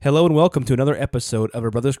Hello and welcome to another episode of our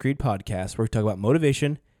Brothers Creed podcast, where we talk about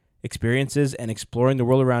motivation, experiences, and exploring the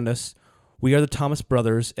world around us. We are the Thomas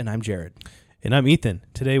Brothers, and I'm Jared. And I'm Ethan.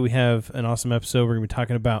 Today we have an awesome episode. We're going to be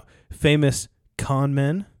talking about famous con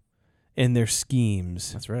men and their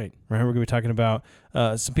schemes. That's right. Right? We're going to be talking about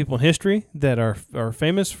some people in history that are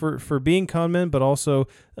famous for being con men, but also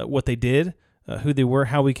what they did, who they were,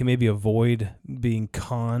 how we can maybe avoid being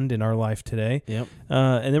conned in our life today. Yep.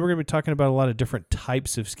 And then we're going to be talking about a lot of different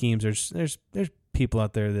types of schemes. There's people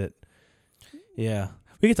out there that... Yeah.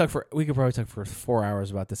 We could probably talk for 4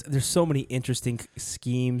 hours about this. There's so many interesting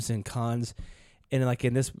schemes and cons. And like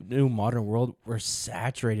in this new modern world, we're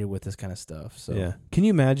saturated with this kind of stuff. So yeah. Can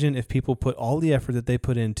you imagine if people put all the effort that they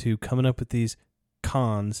put into coming up with these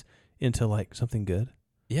cons into like something good?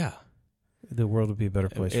 Yeah. The world would be a better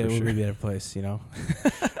place It for sure. would be a better place, you know?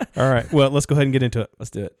 All right. Well, let's go ahead and get into it. Let's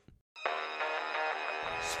do it.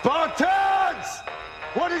 Spartans!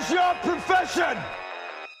 What is your profession?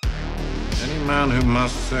 Any man who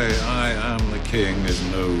must say, I am the king, is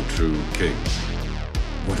no true king.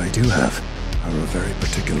 What I do have are a very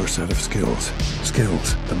particular set of skills.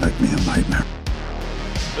 Skills that make me a nightmare.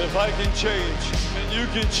 If I can change, and you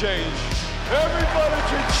can change, everybody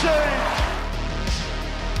can change!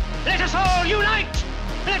 Let us all unite!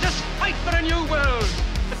 Let us fight for a new world,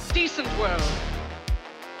 a decent world.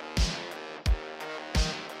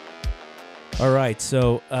 All right,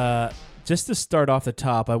 so just to start off the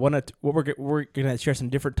top, we're going to share some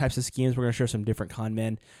different types of schemes. We're going to share some different con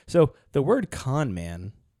men. So the word con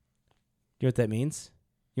man, you know what that means?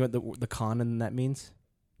 You know what the con in that means?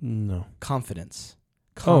 No. Confidence.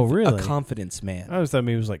 Oh, really? A confidence man. I always thought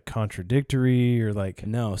maybe it was like contradictory or like...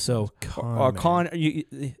 No, so Con con, you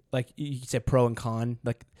said pro and con,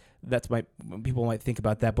 like people might think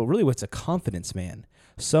about that, but really what's a confidence man?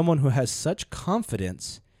 Someone who has such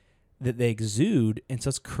confidence that they exude and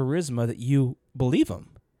such charisma that you believe them.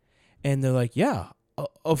 And they're like, yeah,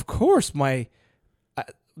 of course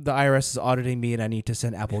the IRS is auditing me and I need to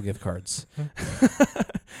send Apple gift cards.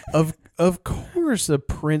 Of course a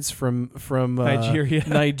prince from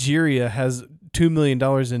Nigeria has $2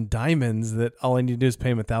 million in diamonds that all I need to do is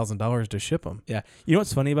pay him $1,000 to ship them. Yeah. You know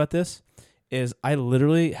what's funny about this is I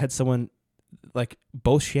literally had someone, like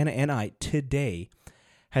both Shanna and I today,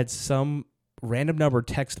 had some random number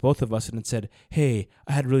text both of us and it said, hey,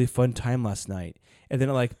 I had a really fun time last night. And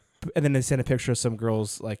then they sent a picture of some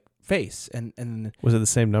girl's like face. And Was it the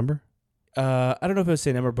same number? I don't know if it was the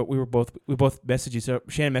same number, but we both messaged you. So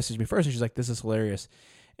Shannon messaged me first and she's like, this is hilarious.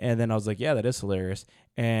 And then I was like, yeah, that is hilarious.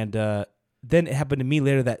 And then it happened to me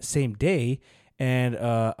later that same day. And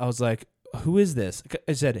I was like, who is this?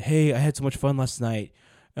 I said, hey, I had so much fun last night.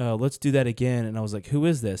 Let's do that again. And I was like, who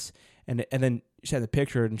is this? And then she had the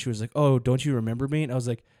picture and she was like, oh, don't you remember me? And I was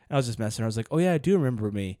just messing. I was like, oh yeah, I do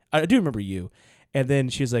remember me. I do remember you. And then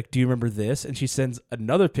she's like, do you remember this? And she sends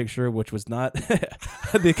another picture, which was not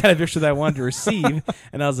the kind of picture that I wanted to receive.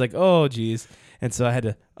 And I was like, oh, geez. And so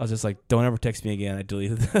I was just like, don't ever text me again. I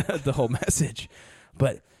deleted the whole message.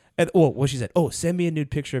 But, what she said, send me a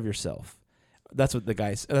nude picture of yourself. That's what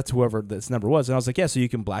that's whoever this number was. And I was like, yeah, so you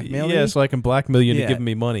can blackmail me? Yeah, so I can blackmail you into giving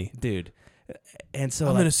me money. Dude. And so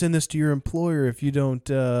I'm going to send this to your employer if you don't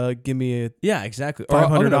give me a... Yeah, exactly. $500. Or I'm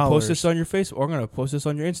going to post this on your Facebook, or I'm going to post this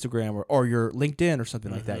on your Instagram or your LinkedIn or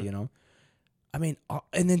something like that, you know? I mean,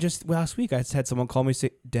 and then just last week, I just had someone call me and say,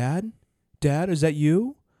 Dad, is that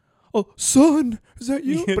you? Oh, son, is that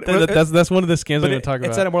you? That's one of the scams I'm going to talk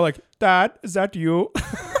about. It sounded more like, Dad, is that you?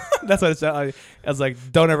 That's what it sounded like. I was like,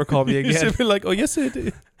 don't ever call me again. You should be like, oh, yes, it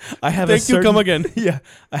is. I have Thank you, come again. Yeah,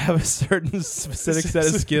 I have a certain specific set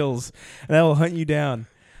of skills, and I will hunt you down.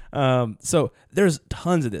 So there's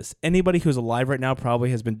tons of this. Anybody who's alive right now probably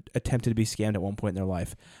has been attempted to be scammed at one point in their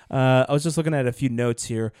life. I was just looking at a few notes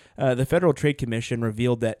here. The Federal Trade Commission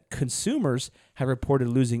revealed that consumers have reported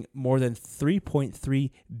losing more than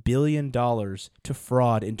 $3.3 billion to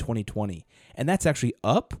fraud in 2020, and that's actually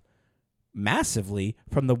up massively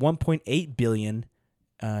from the $1.8 billion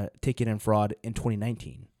taken in fraud in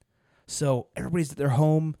 2019. So everybody's at their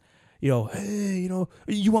home, hey,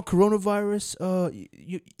 you want coronavirus?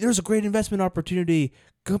 There's a great investment opportunity.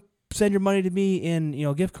 Go send your money to me in,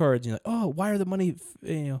 gift cards. And you're like, oh, wire the money,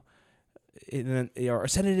 and then, or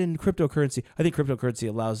send it in cryptocurrency. I think cryptocurrency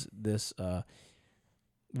allows this,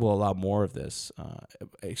 will allow more of this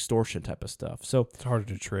extortion type of stuff. So it's harder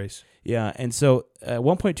to trace. Yeah, and so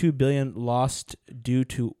 1.2 billion lost due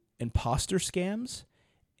to imposter scams,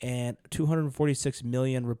 and 246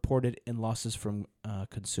 million reported in losses from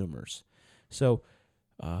consumers. So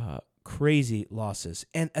crazy losses.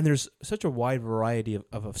 And there's such a wide variety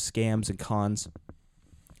of scams and cons.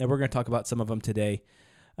 And we're going to talk about some of them today.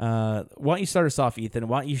 Why don't you start us off, Ethan?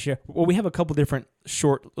 Why don't you share? Well, we have a couple different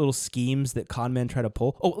short little schemes that con men try to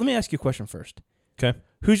pull. Oh, let me ask you a question first. Okay.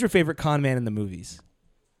 Who's your favorite con man in the movies?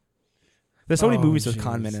 There's so many movies with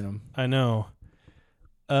con men in them. I know.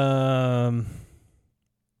 I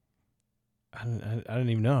didn't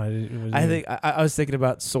even know. I was thinking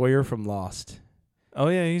about Sawyer from Lost. Oh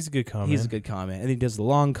yeah, he's a good con. He's a good con man, and he does the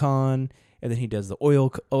long con, and then he does the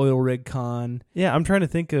oil rig con. Yeah, I'm trying to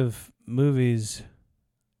think of movies.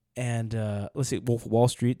 And let's see, Wolf of Wall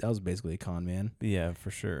Street. That was basically a con man. Yeah,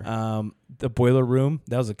 for sure. The Boiler Room.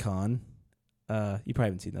 That was a con. You probably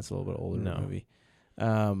haven't seen that. That's a little bit older movie.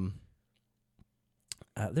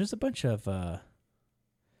 There's a bunch of.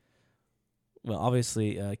 Well,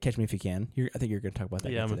 obviously, Catch Me If You Can. I think you're going to talk about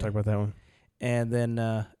that. Yeah, I'm going to talk about that one. And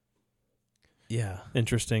then, yeah.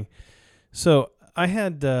 Interesting. So I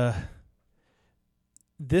had,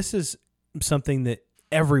 this is something that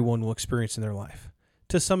everyone will experience in their life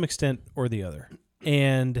to some extent or the other.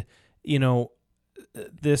 And,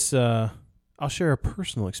 this, I'll share a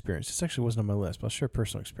personal experience. This actually wasn't on my list, but I'll share a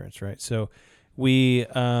personal experience, right? So we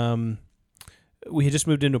had just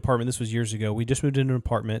moved into an apartment. This was years ago. We just moved into an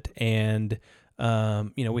apartment, and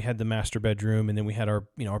we had the master bedroom, and then we had our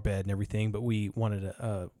our bed and everything. But we wanted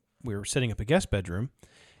we were setting up a guest bedroom,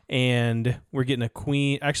 and we're getting a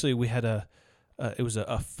queen. Actually, we had it was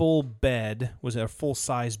a full bed, was a full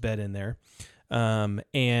size bed in there,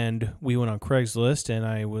 and we went on Craigslist, and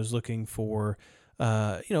I was looking for.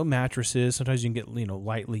 Mattresses. Sometimes you can get,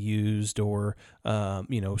 lightly used or,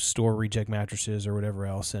 store reject mattresses or whatever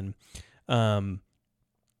else. And I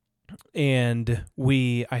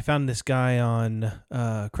found this guy on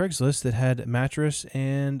Craigslist that had a mattress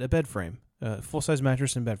and a bed frame, full-size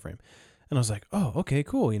mattress and bed frame. And I was like, oh, okay,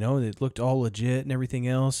 cool. It looked all legit and everything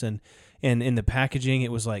else. And in the packaging,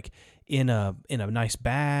 it was like in a nice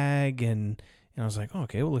bag. And I was like, oh,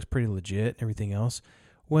 okay, well, it looks pretty legit and everything else.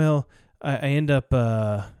 Well, I end up,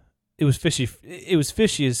 it was fishy. It was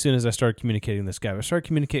fishy as soon as I started communicating with this guy. I started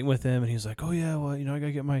communicating with him, and he was like, "Oh yeah, well, I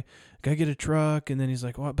gotta get a truck." And then he's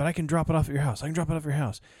like, "Well, but I can drop it off at your house. I can drop it off at your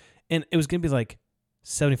house." And it was gonna be like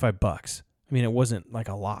 $75. I mean, it wasn't like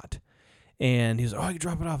a lot. And he was like, "Oh, I can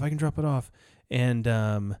drop it off. I can drop it off." And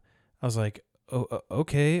I was like, "Oh,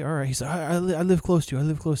 okay, all right." He's like, I live close to you. I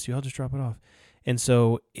live close to you. I'll just drop it off." And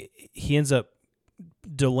so he ends up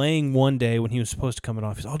delaying one day when he was supposed to come it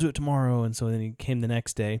off. He's like, I'll do it tomorrow. And so then he came the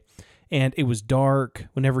next day, and it was dark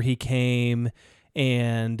whenever he came,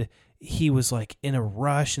 and he was like in a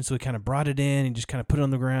rush. And so he kind of brought it in and just kind of put it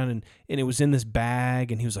on the ground, and it was in this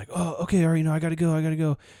bag, and he was like, "Oh, okay, all right, I gotta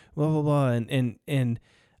go, blah, blah, blah." And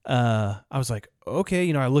I was like,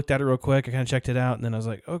 okay, I looked at it real quick. I kind of checked it out, and then I was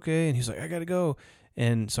like, okay. And he was like, "I gotta go."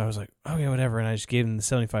 And so I was like, okay, whatever. And I just gave him the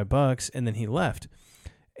 $75, and then he left.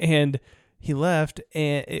 And he left,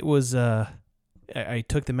 and it was, I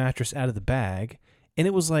took the mattress out of the bag, and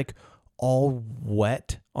it was like all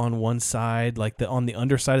wet on one side, like on the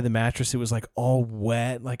underside of the mattress, it was like all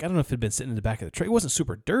wet. Like, I don't know if it had been sitting in the back of the tray. It wasn't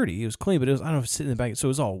super dirty. It was clean, but I don't know if it was sitting in the back. So it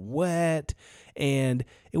was all wet, and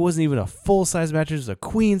it wasn't even a full-size mattress. It was a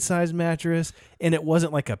queen-size mattress, and it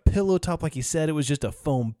wasn't like a pillow top like he said. It was just a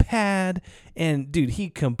foam pad, and dude, he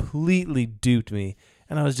completely duped me,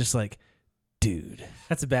 and I was just like, dude,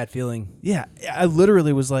 that's a bad feeling. Yeah, I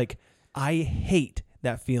literally was like, I hate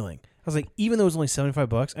that feeling. I was like, even though it was only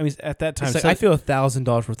 $75, I mean, at that time, I feel $1,000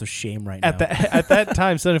 worth of shame right now. At that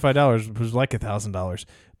time, $75 was like $1,000,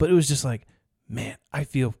 but it was just like, man, I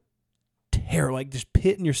feel terrible, like just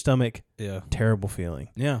pit in your stomach. Yeah, terrible feeling.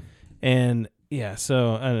 Yeah, and yeah,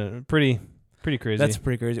 so I don't know, pretty crazy. That's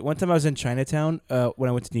pretty crazy. One time I was in Chinatown when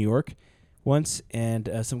I went to New York once, and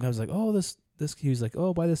some guy was like, "Oh, this." He was like,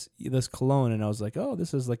 "Oh, buy this cologne," and I was like, "Oh,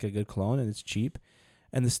 this is like a good cologne, and it's cheap."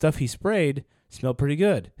 And the stuff he sprayed smelled pretty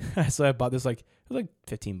good, so I bought this. Like, it was like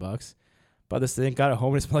 $15. Bought this thing, got it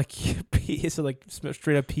home, and it smelled like pee. It smelled like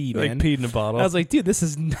straight up pee, man. Like peed in a bottle. And I was like, "Dude, this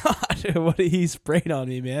is not what he sprayed on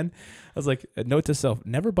me, man." I was like, "Note to self: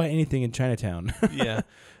 never buy anything in Chinatown."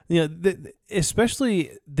 Yeah,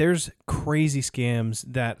 especially there's crazy scams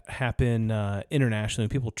that happen internationally when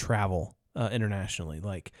people travel internationally,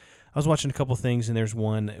 like. I was watching a couple things, and there's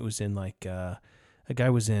one that was in like a guy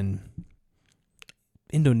was in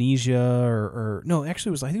Indonesia or no,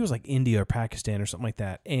 actually I think it was like India or Pakistan or something like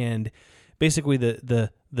that. And basically the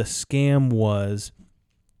scam was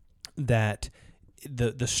that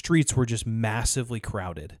the streets were just massively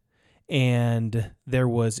crowded, and it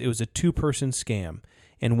was a 2-person scam,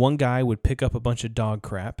 and one guy would pick up a bunch of dog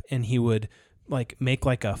crap, and he would like make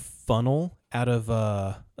like a funnel out of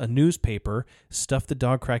a newspaper, stuff the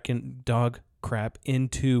dog crap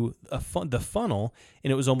into the funnel,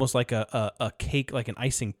 and it was almost like a cake, like an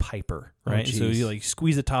icing piper, right? So you like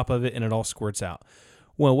squeeze the top of it, and it all squirts out.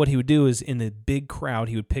 Well, what he would do is in the big crowd,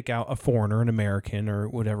 he would pick out a foreigner, an American, or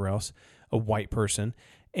whatever else, a white person,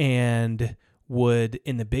 and would,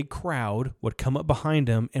 in the big crowd, would come up behind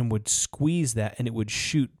him and would squeeze that, and it would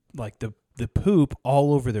shoot like the poop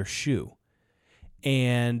all over their shoe.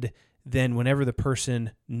 And then whenever the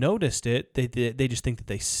person noticed it, they just think that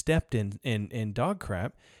they stepped in dog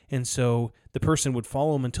crap. And so the person would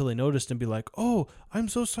follow them until they noticed and be like, "Oh, I'm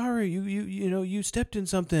so sorry. You stepped in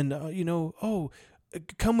something. Oh,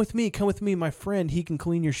 come with me, my friend. He can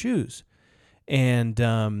clean your shoes." And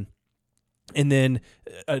then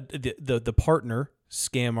the partner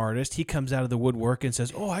scam artist, he comes out of the woodwork and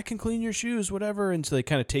says, "Oh, I can clean your shoes, whatever." And so they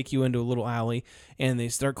kind of take you into a little alley and they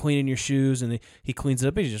start cleaning your shoes, and he cleans it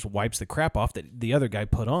up and he just wipes the crap off that the other guy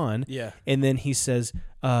put on. Yeah. And then he says,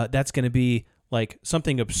 that's going to be like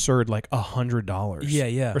something absurd, like $100.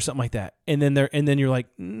 Yeah. Or something like that. And then you're like,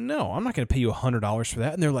 "No, I'm not going to pay you $100 for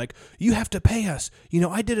that." And they're like, "You have to pay us.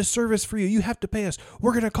 I did a service for you. You have to pay us.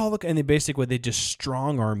 We're going to call the..." And they just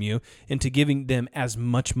strong arm you into giving them as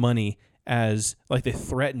much money as, like, they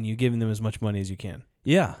threaten you, giving them as much money as you can.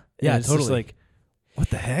 Yeah, It's totally. just like,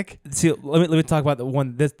 what the heck? See, let me talk about the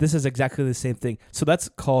one. This is exactly the same thing. So that's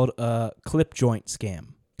called a clip joint scam.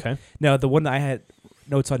 Okay. Now the one that I had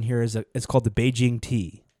notes on here it's called the Beijing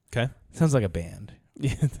Tea. Okay. Sounds like a band.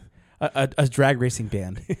 a drag racing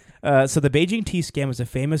band. So the Beijing Tea scam is a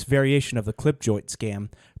famous variation of the clip joint scam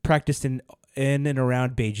practiced in and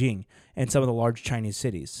around Beijing and some of the large Chinese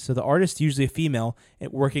cities. So the artist, usually a female,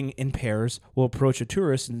 working in pairs, will approach a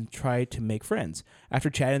tourist and try to make friends. After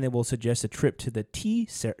chatting, they will suggest a trip to the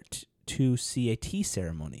to see a tea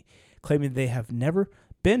ceremony, claiming they have never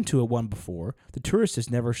been to one before. The tourist is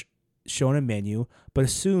never shown a menu, but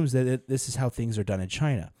assumes that this is how things are done in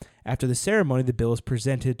China. After the ceremony, the bill is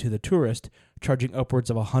presented to the tourist, charging upwards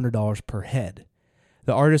of $100 per head.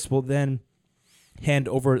 The artist will then hand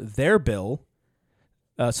over their bill.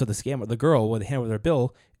 So the girl will hand over their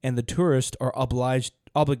bill, and the tourists are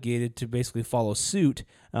obligated to basically follow suit.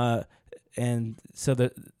 And so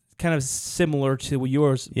that kind of similar to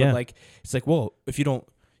yours, but like it's like, well, if you don't,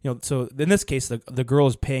 so in this case, the girl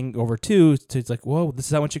is paying over too. So it's like, whoa, this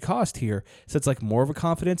is how much it cost here. So it's like more of a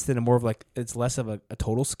confidence than more of like, it's less of a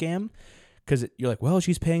total scam, because you're like, well,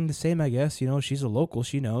 she's paying the same, I guess. She's a local,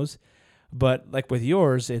 she knows. But like with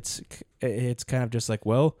yours, it's kind of just like,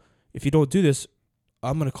 well, if you don't do this,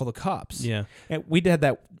 I'm going to call the cops. Yeah. And we did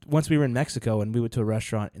that once we were in Mexico, and we went to a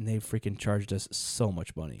restaurant, and they freaking charged us so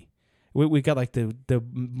much money. We got like the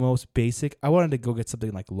most basic. I wanted to go get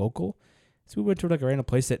something like local. So we went to like a random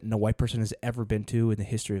place that no white person has ever been to in the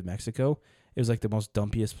history of Mexico. It was like the most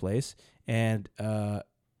dumpiest place. And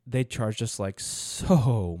they charged us like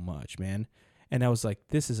so much, man. And I was like,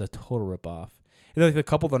 this is a total ripoff. And like the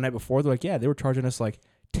couple the night before, they're like, yeah, they were charging us like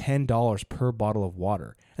 $10 per bottle of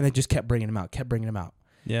water. And they just kept bringing them out.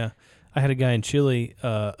 Yeah. I had a guy in Chile,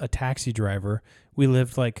 a taxi driver. We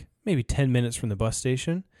lived like maybe 10 minutes from the bus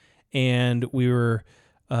station. And we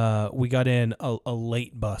got in a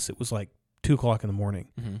late bus. It was like 2:00 in the morning.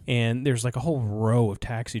 Mm-hmm. And there's like a whole row of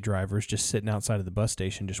taxi drivers just sitting outside of the bus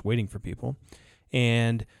station just waiting for people.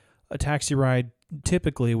 And a taxi ride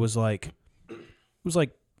typically was like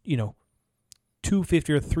 $2.50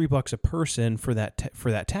 or $3 a person for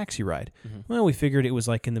that taxi ride. Mm-hmm. Well, we figured it was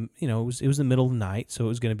like in the it was the middle of the night, so it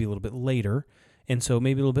was going to be a little bit later, and so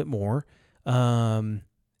maybe a little bit more. And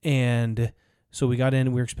so we got in,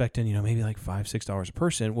 and we were expecting maybe like $5-6 a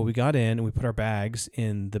person. Well, we got in and we put our bags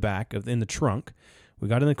in the back in the trunk. We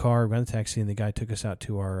got in the car, we got in the taxi, and the guy took us out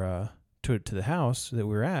to our to the house that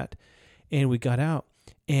we were at, and we got out,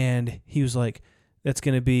 and he was like, "That's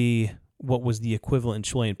going to be." What was the equivalent in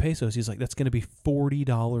Chilean pesos? He's like, that's going to be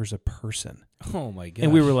 $40 a person. Oh my god!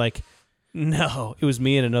 And we were like, no. It was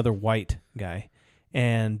me and another white guy,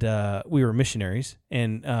 and we were missionaries.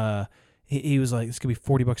 And he was like, it's going to be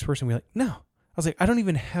 $40 a person. We were like, no. I was like, I don't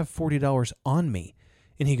even have $40 on me.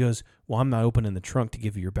 And he goes, well, I'm not opening the trunk to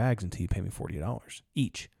give you your bags until you pay me $40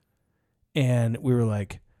 each. And we were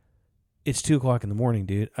like, it's 2:00 in the morning,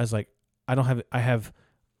 dude. I was like,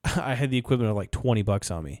 I had the equivalent of like $20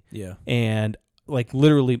 on me. Yeah. And like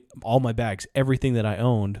literally all my bags, everything that I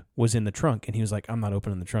owned was in the trunk. And he was like, I'm not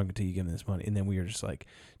opening the trunk until you give me this money. And then we were just like,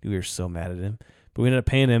 dude, we were so mad at him. But we ended up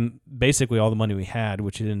paying him basically all the money we had,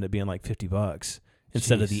 which ended up being like $50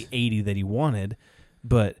 instead of the $80 that he wanted.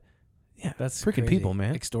 But yeah, that's freaking crazy. people,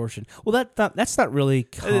 man. Extortion. Well, that's not really.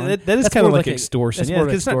 That is kind of like extortion. Yeah,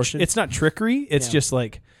 it's not trickery. It's just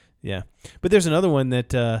like, yeah. But there's another one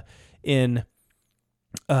that in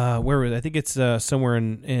where was it? I think it's somewhere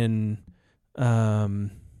in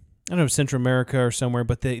I don't know, Central America or somewhere,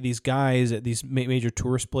 but these guys at these major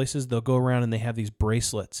tourist places, they'll go around and they have these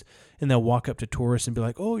bracelets, and they'll walk up to tourists and be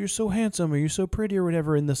like, "Oh, you're so handsome," or "You're so pretty," or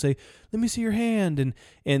whatever, and they'll say, "Let me see your hand,"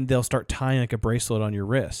 and they'll start tying like a bracelet on your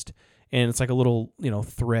wrist. And it's like a little,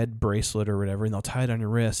 thread bracelet or whatever, and they'll tie it on your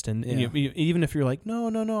wrist. And, even if you're like, no,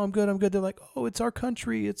 I'm good, they're like, "Oh, it's our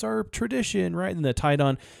country, it's our tradition," right? And they'll tie it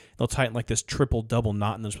in like this triple double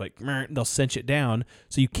knot, and they'll cinch it down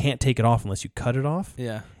so you can't take it off unless you cut it off.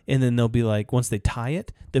 Yeah. And then they'll be like, once they tie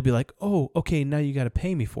it, they'll be like, "Oh, okay, now you got to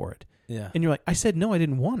pay me for it." Yeah. And you're like, "I said no, I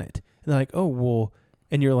didn't want it." And they're like, "Oh, well,"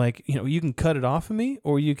 and you're like, "You can cut it off of me,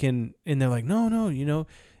 or you can," and they're like, no,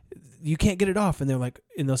 you can't get it off. And they're like,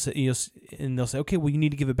 and they'll say, "Okay, well, you need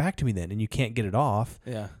to give it back to me then." And you can't get it off.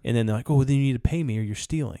 Yeah. And then they're like, "Oh, well, then you need to pay me or you're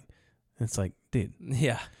stealing." And it's like, dude.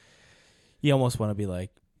 Yeah. You almost want to be like,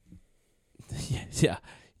 yeah,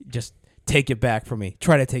 just take it back from me.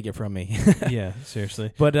 Try to take it from me. Yeah,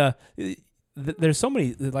 seriously. But there's so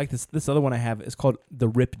many like this. This other one I have is called the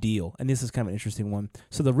Rip Deal, and this is kind of an interesting one.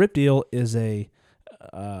 So the Rip Deal is a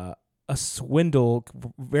swindle,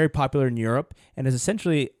 very popular in Europe, and is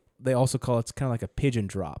essentially, they also call it's kind of like a pigeon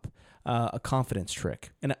drop, a confidence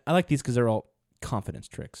trick. And I like these because they're all confidence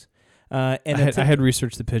tricks. And I had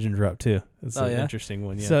researched the pigeon drop too. It's an interesting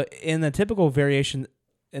one. Yeah. So in this typical variation,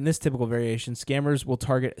 scammers will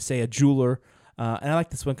target, say, a jeweler. And I like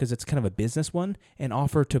this one because it's kind of a business one, and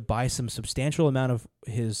offer to buy some substantial amount of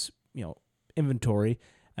his, inventory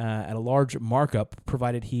at a large markup,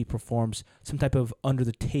 provided he performs some type of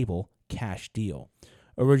under-the-table cash deal,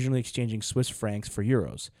 originally exchanging Swiss francs for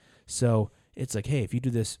euros. So it's like, hey, if you do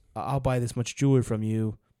this, I'll buy this much jewelry from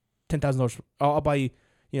you, $10,000. I'll buy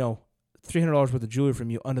you, $300 worth of jewelry from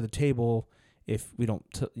you under the table if we don't,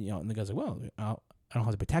 and the guy's like, well, I don't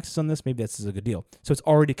have to pay taxes on this. Maybe this is a good deal. So it's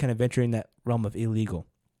already kind of venturing that realm of illegal.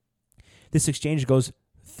 This exchange goes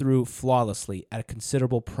through flawlessly at a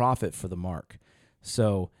considerable profit for the mark.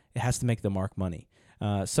 So it has to make the mark money.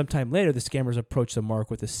 Sometime later, the scammers approach the mark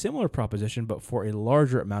with a similar proposition, but for a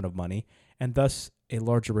larger amount of money, and thus a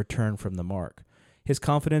larger return from the mark. His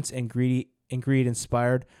confidence and greed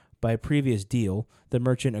inspired by a previous deal, the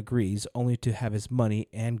merchant agrees only to have his money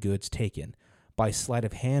and goods taken by sleight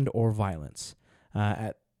of hand or violence.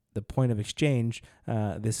 At the point of exchange,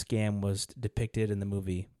 this scam was depicted in the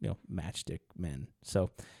movie, Matchstick Men.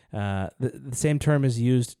 So the same term is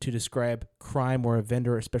used to describe crime where a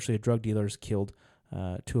vendor, especially a drug dealer, is killed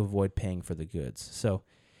to avoid paying for the goods. So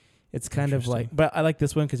it's kind of like, but I like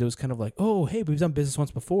this one because it was kind of like, oh, hey, we've done business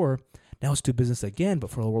once before. Now let's do business again,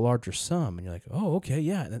 but for a larger sum. And you're like, oh, okay,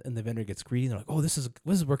 yeah. And the vendor gets greedy. And they're like, oh, this is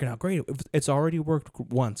working out great. It's already worked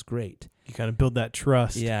once. Great. You kind of build that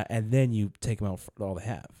trust. Yeah, and then you take them out for all they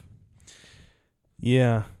have.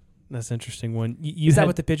 Yeah, that's an interesting one. Is that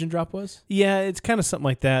what the pigeon drop was? Yeah, it's kind of something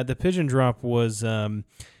like that. The pigeon drop was, an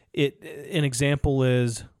example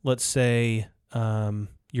is, let's say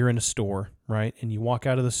you're in a store, right? And you walk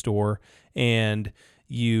out of the store and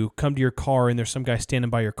you come to your car and there's some guy standing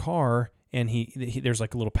by your car and he there's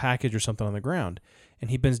like a little package or something on the ground. And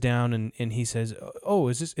he bends down and he says, "Oh,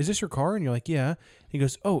 is this your car?" And you're like, "Yeah." He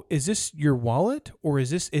goes, "Oh, is this your wallet or is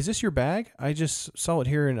this your bag? I just saw it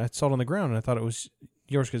here and I saw it on the ground and I thought it was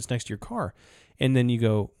yours because it's next to your car." And then you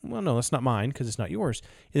go, "Well, no, that's not mine because it's not yours."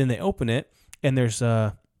 And then they open it and there's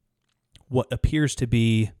what appears to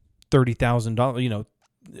be $30,000,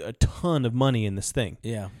 a ton of money in this thing.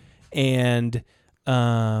 Yeah. And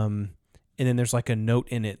then there's like a note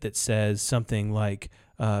in it that says something like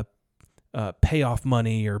payoff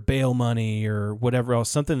money or bail money or whatever else,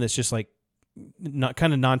 something that's just like not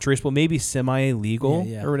kind of non-traceable, maybe semi-illegal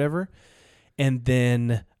or whatever. And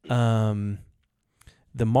then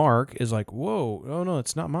the mark is like, "Whoa, oh no,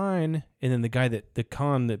 it's not mine." And then the guy the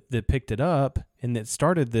con that picked it up and that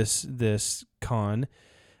started this con,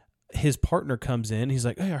 his partner comes in. He's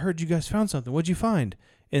like, "Hey, I heard you guys found something. What'd you find?"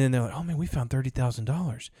 And then they're like, "Oh man, we found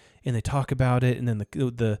 $30,000." And they talk about it. And then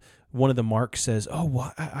the one of the marks says, "Oh,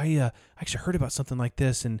 well, I actually heard about something like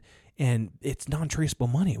this, and it's non-traceable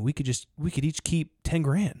money. We could each keep 10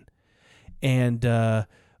 grand." And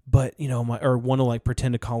but one will like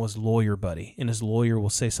pretend to call his lawyer buddy, and his lawyer will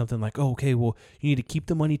say something like, "Oh, okay, well, you need to keep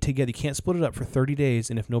the money together. You can't split it up for 30 days,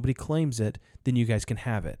 and if nobody claims it, then you guys can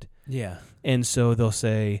have it." Yeah. And so they'll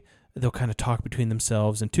kind of talk between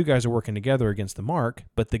themselves, and two guys are working together against the mark,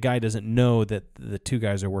 but the guy doesn't know that the two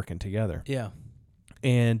guys are working together. Yeah.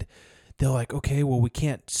 And they're like, "Okay, well, we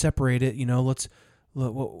can't separate it.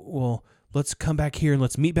 Let's come back here and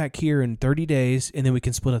let's meet back here in 30 days, and then we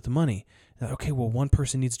can split up the money." Like, okay, well, one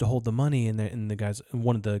person needs to hold the money, and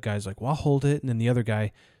one of the guys like, well, I'll hold it, and then the other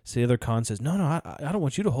guy, the other con says, no, I don't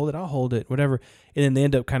want you to hold it, I'll hold it, whatever, and then they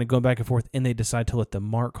end up kind of going back and forth, and they decide to let the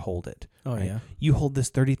mark hold it. Oh, right? yeah. You hold this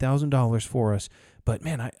 $30,000 for us, but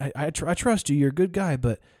man, I trust you, you're a good guy,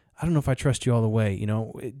 but I don't know if I trust you all the way. You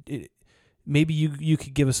know, maybe you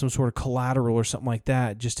could give us some sort of collateral or something like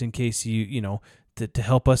that, just in case to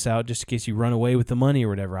help us out, just in case you run away with the money or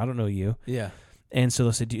whatever. I don't know you. Yeah. And so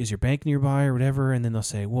they'll say, is your bank nearby or whatever? And then they'll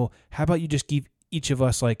say, well, how about you just give each of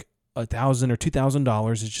us like $1,000 or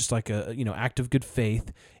 $2,000? It's just like a act of good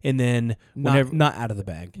faith, and then not out of the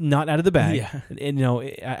bag, yeah, and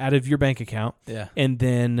out of your bank account, yeah, and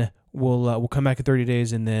then we'll come back in 30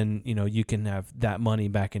 days, and then you can have that money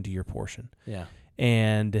back into your portion, yeah,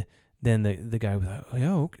 and then the guy was like, oh,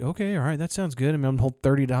 yeah, okay, all right, that sounds good. I mean, I'm going to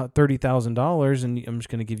hold $30,000, and I'm just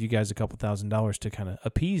going to give you guys a couple $1,000s to kind of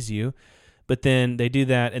appease you. But then they do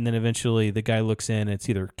that, and then eventually the guy looks in, and it's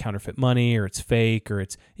either counterfeit money, or it's fake, or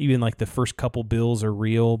it's even like the first couple bills are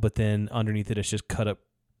real, but then underneath it, it's just cut up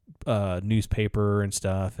newspaper and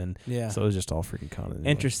stuff, and so it was just all freaking con. Anyway.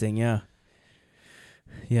 Interesting, yeah.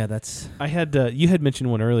 Yeah, that's... I had you had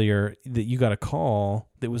mentioned one earlier that you got a call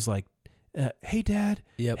that was like, hey, Dad,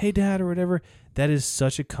 hey, Dad, or whatever. That is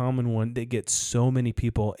such a common one that gets so many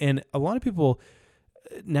people, and a lot of people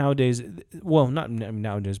nowadays, well, not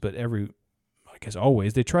nowadays, but I guess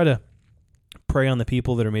always, they try to prey on the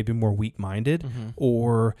people that are maybe more weak-minded,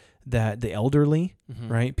 or that the elderly,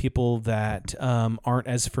 right? People that aren't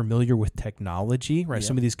as familiar with technology, right? Yep.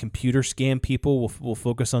 Some of these computer scam people will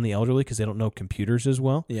focus on the elderly because they don't know computers as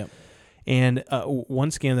well. Yep. And one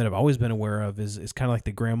scam that I've always been aware of is kind of like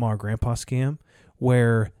the grandma or grandpa scam,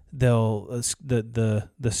 where they'll the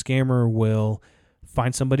scammer will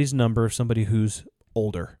find somebody's number of somebody who's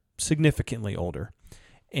older, significantly older.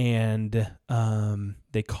 And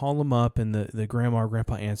they call them up, and the grandma or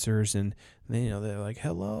grandpa answers, and they're like,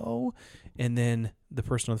 hello, and then the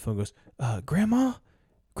person on the phone goes, grandma,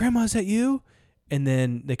 is that you? And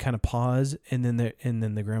then they kind of pause, and then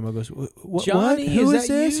the grandma goes, what? Johnny, Who is is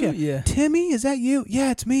that this? you? Yeah. Yeah. Timmy, is that you?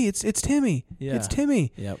 Yeah, it's me. It's Timmy. Yeah. It's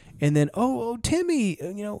Timmy. Yep. And then oh Timmy,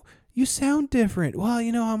 you sound different. Well,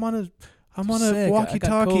 I'm on a sick. walkie-talkie.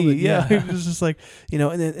 I got COVID. Yeah. Yeah. It was just like,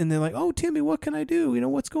 and they're like, oh, Timmy, what can I do?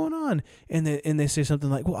 What's going on? And they say something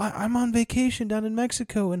like, well, I'm on vacation down in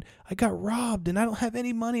Mexico, and I got robbed, and I don't have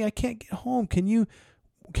any money. I can't get home. Can you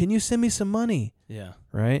send me some money? Yeah.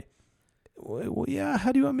 Right? Well, yeah.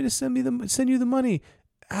 How do you want me to send you the money?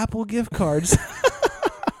 Apple gift cards.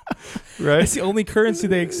 Right? It's the only currency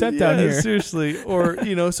they accept down here. Seriously. Or,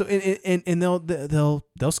 so and they'll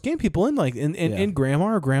scam people in, like, and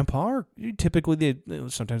grandma or grandpa, or typically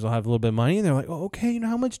sometimes they'll have a little bit of money, and they're like, oh, okay,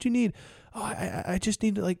 how much do you need? Oh, I just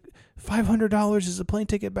need like $500 as a plane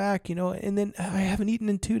ticket back, and then I haven't eaten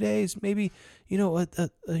in 2 days. Maybe,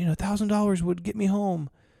 $1,000 would get me home.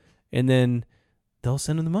 And then they'll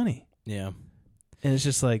send them the money. Yeah. And it's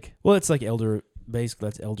just like, well, it's like basically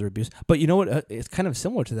that's elder abuse. But you know what? It's kind of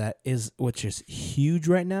similar to that, which is huge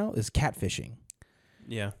right now, is catfishing.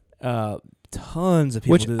 Yeah. Tons of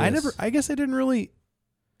people do this. I guess I didn't really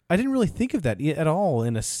think of that at all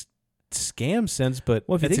in a scam sense, but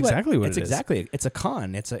well, if that's exactly what it is. Exactly. It's a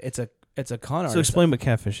con. It's a con artist. So explain what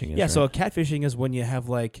catfishing is. Yeah. Right? So catfishing is when you have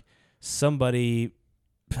like somebody,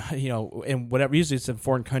 in whatever, usually it's in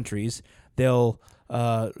foreign countries, they'll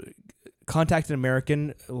contact an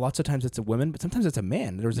American. Lots of times it's a woman, but sometimes it's a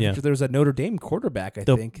man. There was a Notre Dame quarterback, I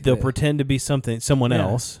think. They'll pretend to be someone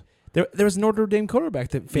else. There was a Notre Dame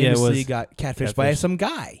quarterback that famously got catfished by some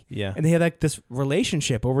guy. Yeah. And they had like this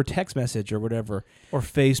relationship over text message or whatever. Or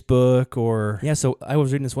Facebook or... Yeah, so I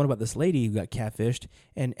was reading this one about this lady who got catfished,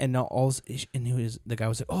 and the guy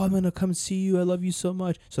was like, oh, I'm going to come see you. I love you so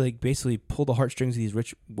much. So they basically pull the heartstrings of these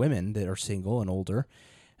rich women that are single and older.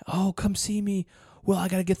 Oh, come see me. Well, I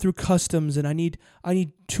got to get through customs, and I need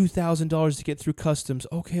 $2,000 to get through customs.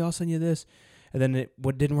 Okay, I'll send you this. And then it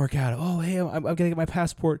didn't work out. Oh, hey, I'm going to get my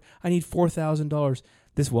passport. I need $4,000.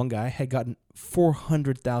 This one guy had gotten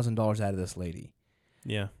 $400,000 out of this lady.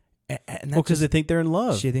 Yeah. And because they think they're in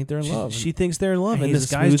love. She thinks they're in love. She thinks they're in love. And this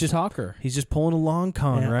guy's just talker. He's just pulling a long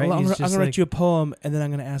con, right? I'm going to write you a poem, and then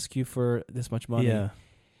I'm going to ask you for this much money. Yeah.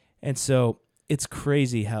 And so it's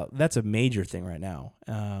crazy how that's a major thing right now,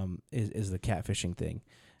 is the catfishing thing.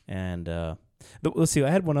 And let's see. I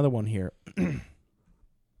had one other one here.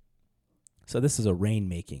 So this is a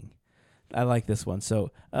rainmaking. I like this one.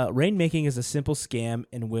 So rainmaking is a simple scam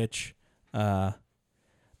in which the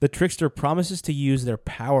trickster promises to use their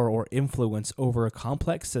power or influence over a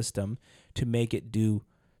complex system to make it do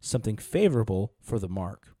something favorable for the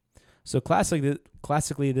mark. So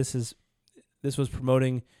classically, this is this was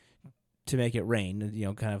promoting to make it rain,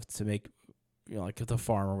 kind of to make, like the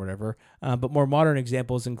farm or whatever. But more modern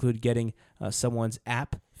examples include getting someone's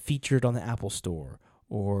app featured on the Apple Store,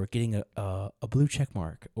 or getting a blue check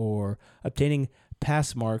mark, or obtaining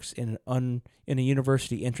pass marks in a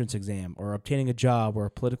university entrance exam, or obtaining a job, or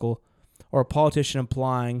a politician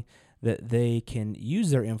implying that they can use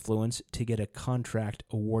their influence to get a contract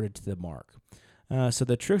awarded to the mark. So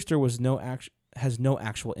the trickster has no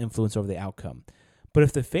actual influence over the outcome. But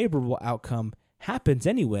if the favorable outcome happens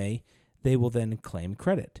anyway, they will then claim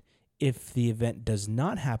credit. If the event does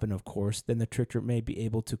not happen, of course, then the trickster may be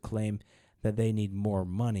able to claim that they need more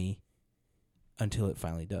money until it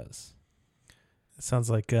finally does. It sounds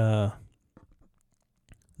like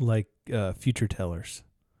future tellers.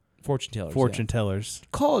 Fortune tellers. Yeah.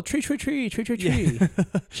 Call it tree. Yeah.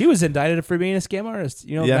 She was indicted for being a scam artist.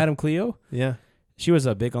 Madame Cleo? Yeah. She was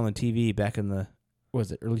big on the TV back in the,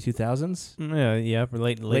 early 2000s? Yeah,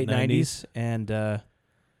 late 90s. And,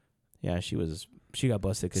 she got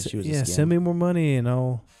busted because she was a scam. Send me more money and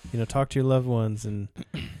I'll, talk to your loved ones and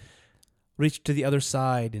reach to the other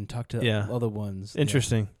side and talk to other ones.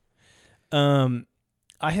 Interesting. I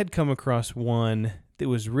had come across one that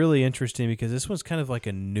was really interesting because this one's kind of like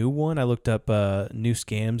a new one. I looked up new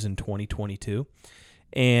scams in 2022,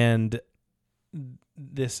 and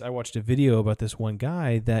I watched a video about this one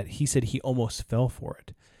guy that he said he almost fell for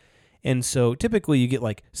it. And so typically you get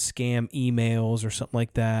like scam emails or something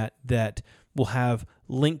like that will have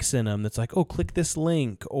links in them that's like, oh, click this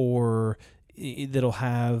link, or that'll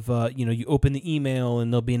have, you open the email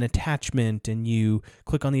and there'll be an attachment and you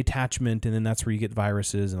click on the attachment and then that's where you get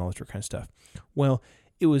viruses and all that kind of stuff. Well,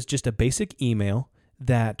 it was just a basic email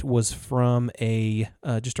that was from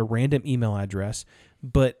just a random email address,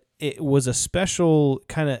 but it was a special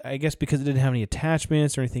kind of, I guess because it didn't have any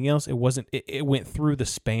attachments or anything else, it went through the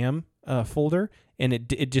spam folder and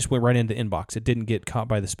it just went right into inbox. It didn't get caught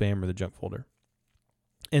by the spam or the junk folder.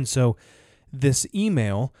 And so this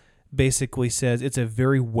email basically says, it's a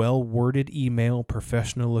very well-worded email,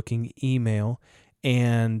 professional-looking email,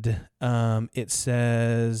 and it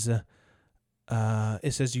says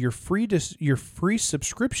your free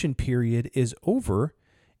subscription period is over,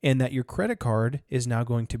 and that your credit card is now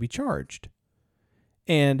going to be charged.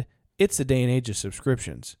 And it's the day and age of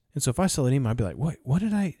subscriptions. And so if I saw an email, I'd be like, what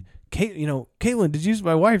did I? Caitlin,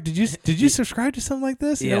 my wife, did you subscribe to something like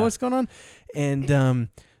this? You know what's going on? And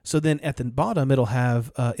so then at the bottom, it'll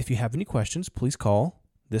have, if you have any questions, please call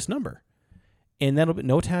this number. And that'll be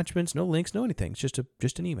no attachments, no links, no anything. It's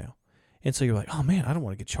just an email. And so you're like, oh man, I don't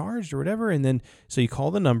want to get charged or whatever. And then, so you call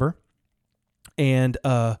the number and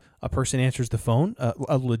a person answers the phone,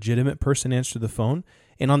 a legitimate person answers the phone.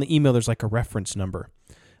 And on the email, there's like a reference number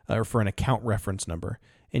or for an account reference number.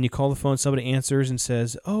 And you call the phone, somebody answers and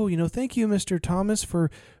says, oh, thank you, Mr. Thomas, for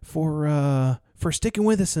sticking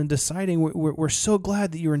with us and deciding. We're so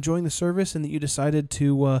glad that you're enjoying the service and that you decided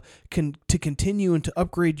to continue and to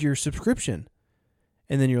upgrade your subscription.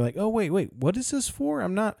 And then you're like, oh, wait, what is this for? I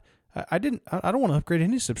don't want to upgrade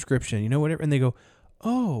any subscription, whatever. And they go,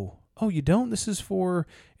 oh, you don't? This is for,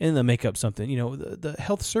 and they'll make up something, the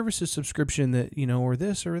health services subscription that, or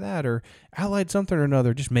this or that, or allied something or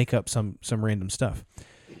another, just make up some random stuff.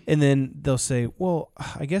 And then they'll say, well,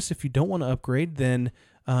 I guess if you don't want to upgrade, then,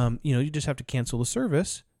 you just have to cancel the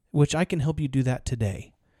service, which I can help you do that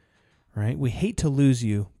today, right? We hate to lose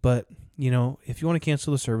you, but, if you want to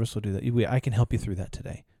cancel the service, we'll do that. I can help you through that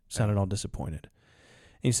today. Sounded all disappointed.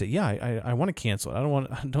 And you say, yeah, I want to cancel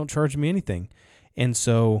it. Don't charge me anything. And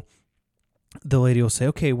so the lady will say,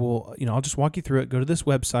 okay, well, I'll just walk you through it. Go to this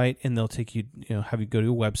website, and they'll take you, have you go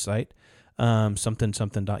to a website,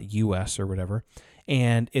 something.us or whatever.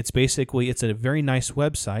 And it's a very nice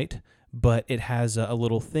website, but it has a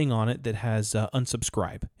little thing on it that has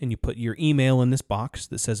unsubscribe. And you put your email in this box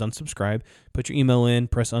that says unsubscribe, put your email in,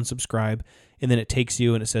 press unsubscribe, and then it takes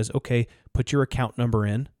you and it says, okay, put your account number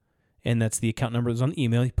in. And that's the account number that's on the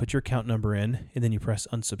email. You put your account number in, and then you press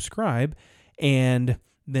unsubscribe, and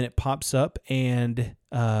then it pops up, and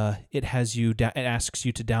it asks you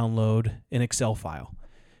to download an Excel file.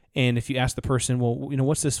 And if you ask the person, well,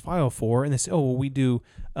 what's this file for? And they say, oh, well,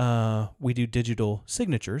 we do digital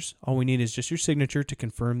signatures. All we need is just your signature to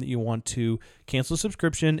confirm that you want to cancel a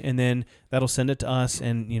subscription, and then that'll send it to us,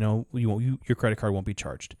 and your credit card won't be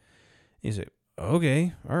charged. And you say,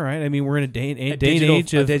 okay, all right. I mean, we're in a day and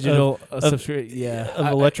age of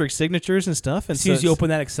electric signatures and stuff. And as soon as you open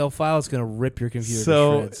that Excel file, it's going to rip your computer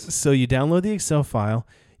to shreds. So you download the Excel file,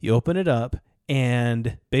 you open it up,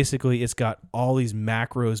 and basically it's got all these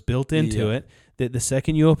macros built into it that the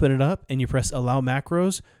second you open it up and you press allow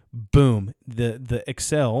macros, boom, the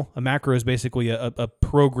Excel, a macro is basically a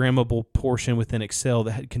programmable portion within Excel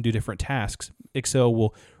that can do different tasks. Excel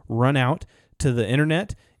will run out to the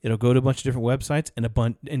internet. It'll go to a bunch of different websites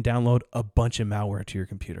and download a bunch of malware to your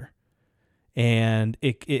computer. And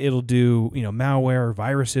it'll do, malware or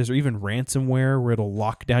viruses or even ransomware where it'll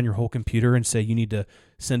lock down your whole computer and say you need to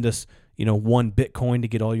send us, 1 Bitcoin to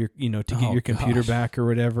get all your, to get your computer back or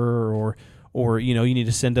whatever, or you need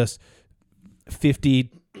to send us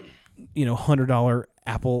 50, $100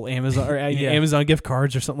 Apple, Amazon, or Amazon gift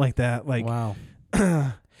cards or something like that. Like, wow,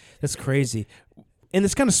 that's crazy. And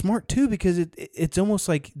it's kind of smart too, because it's almost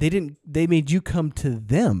like they made you come to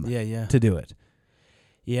them to do it.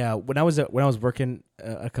 Yeah, when I was working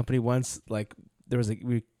a company once, like there was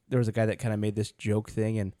a guy that kind of made this joke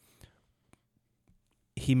thing, and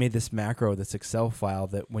he made this macro, this Excel file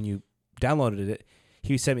that when you downloaded it,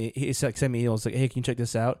 he sent me emails like, hey, can you check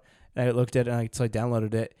this out? And I looked at it, and so I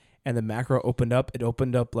downloaded it, and the macro opened up. It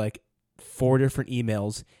opened up like 4 different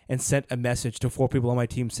emails and sent a message to 4 people on my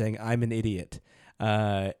team saying I'm an idiot.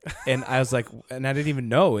 And I was like, and I didn't even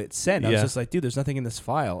know it sent. I was just like, dude, there's nothing in this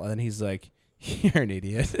file. And then he's like, you're an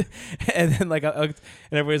idiot. And then and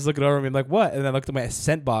everybody's looking over me. I'm like, what? And then I looked at my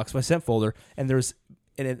sent box, my sent folder, and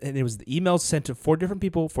it was the emails sent to 4 different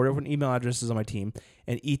people, 4 different email addresses on my team,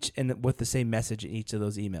 and with the same message in each of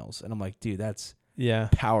those emails. And I'm like, dude, that's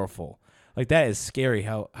powerful. Like, that is scary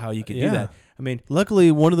how you could do that. I mean,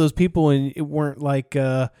 luckily one of those people it weren't like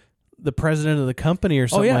the president of the company or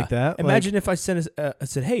something like that. Imagine if I said,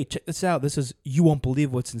 hey, check this out. You won't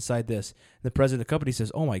believe what's inside this. And the president of the company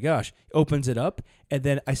says, oh my gosh, opens it up. And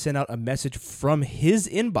then I send out a message from his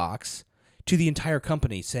inbox to the entire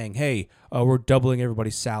company saying, hey, we're doubling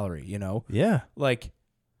everybody's salary, Yeah. Like,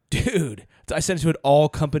 dude, I sent it to an all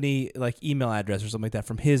company like email address or something like that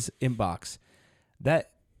from his inbox.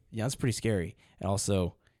 That's pretty scary. And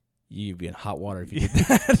also, you'd be in hot water if you did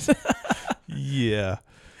that. Yeah.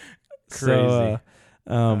 Crazy.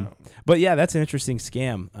 But yeah, that's an interesting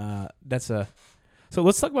scam. So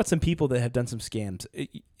let's talk about some people that have done some scams.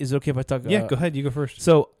 Is it okay if I talk? Yeah, go ahead. You go first.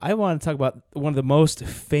 So I want to talk about one of the most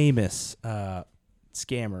famous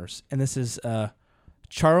scammers, and this is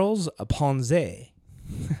Charles Ponzi.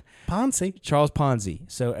 Charles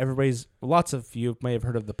Ponzi. So lots of you may have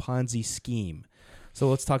heard of the Ponzi scheme. So I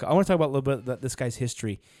want to talk about a little bit about this guy's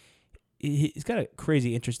history. He's got a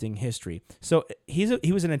crazy, interesting history. So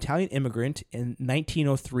he was an Italian immigrant in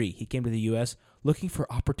 1903. He came to the U.S. looking for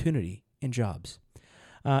opportunity in jobs.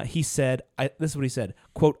 He said, this is what he said,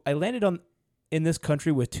 quote, I landed in this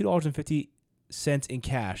country with $2.50 in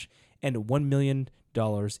cash and $1 million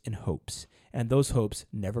in hopes, and those hopes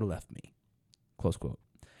never left me, close quote.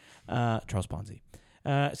 Charles Ponzi.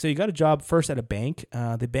 So he got a job first at a bank.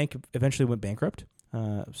 The bank eventually went bankrupt.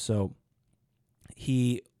 So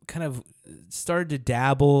he kind of started to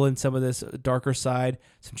dabble in some of this darker side,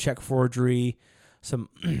 some check forgery, some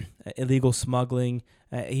illegal smuggling.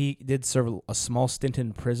 He did serve a small stint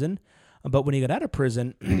in prison, but when he got out of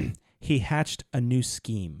prison, he hatched a new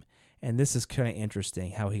scheme. And this is kind of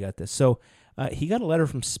interesting how he got this. So he got a letter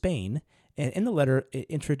from Spain, and in the letter,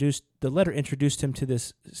 introduced him to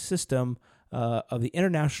this system of the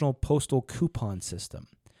International Postal Coupon System.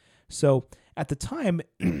 So at the time,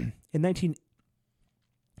 in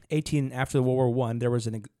 1918, after World War I, there was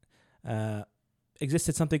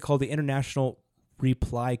existed something called the International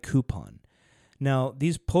Reply Coupon. Now,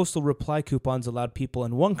 these postal reply coupons allowed people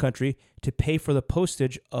in one country to pay for the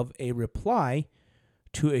postage of a reply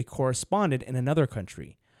to a correspondent in another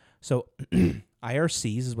country. So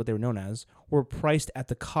IRCs, is what they were known as, were priced at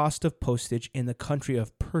the cost of postage in the country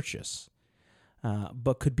of purchase,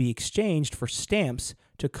 but could be exchanged for stamps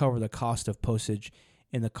to cover the cost of postage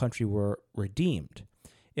in the country were redeemed.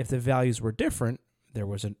 If the values were different, there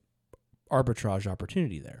was an arbitrage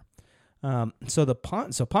opportunity there. So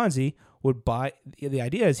Ponzi would buy. The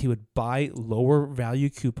idea is he would buy lower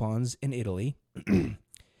value coupons in Italy,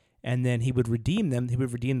 and then he would redeem them. He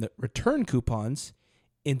would redeem the return coupons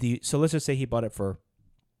in the. So let's just say he bought it for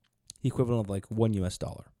the equivalent of like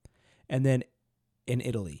 $1, and then in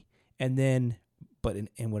Italy, and then but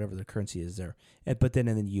in whatever the currency is there, but then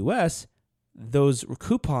in the U.S. those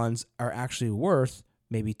coupons are actually worth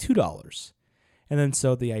maybe $2. And then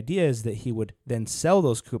so the idea is that he would then sell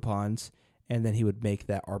those coupons, and then he would make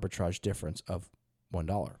that arbitrage difference of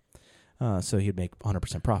 $1. So he'd make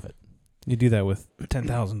 100% profit. You do that with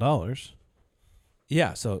 $10,000.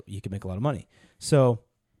 Yeah, so you could make a lot of money. So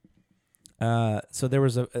there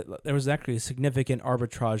was actually a significant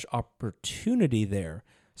arbitrage opportunity there.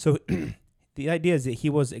 So The idea is that he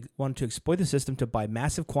wanted to exploit the system to buy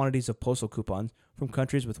massive quantities of postal coupons from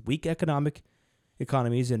countries with weak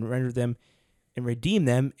economies and redeem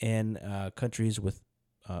them in countries with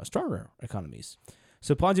stronger economies.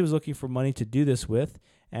 So Ponzi was looking for money to do this with,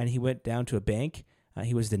 and he went down to a bank.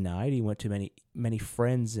 He was denied. He went to many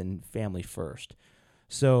friends and family first.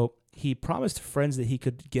 So he promised friends that he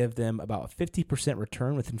could give them about 50%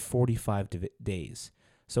 return within 45 days.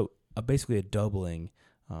 So basically a doubling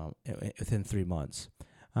within 3 months.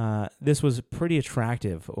 This was pretty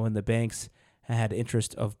attractive when the banks had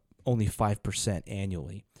interest of only 5%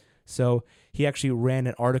 annually. So he actually ran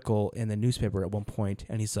an article in the newspaper at one point,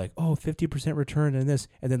 and he's like, 50% return in this.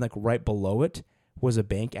 And then like right below it was a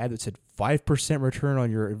bank ad that said 5% return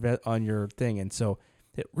on your thing. And so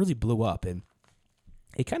it really blew up. And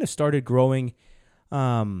it kind of started growing.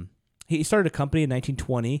 He started a company in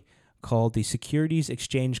 1920 called the Securities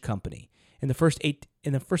Exchange Company. In the first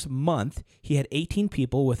month, he had 18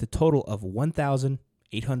 people with a total of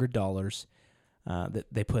 $1,800 that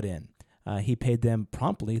they put in. He paid them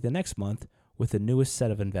promptly the next month with the newest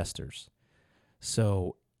set of investors.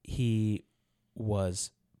 So he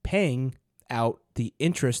was paying out the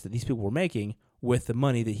interest that these people were making with the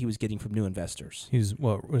money that he was getting from new investors. He's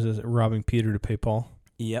robbing Peter to pay Paul?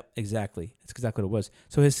 Yep, exactly. That's exactly what it was.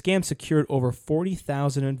 So his scam secured over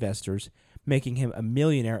 40,000 investors, making him a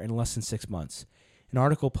millionaire in less than 6 months. An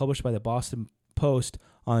article published by the Boston Post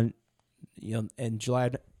in July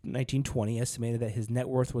of 1920 estimated that his net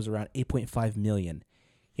worth was around $8.5 million.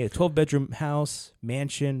 He had a 12-bedroom house,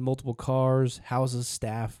 mansion, multiple cars, houses,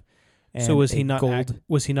 staff. And so was he not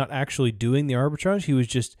actually doing the arbitrage? He was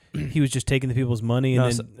just taking the people's money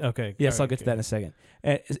and okay. Yes, I'll get to that in a second.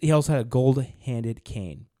 He also had a gold-handed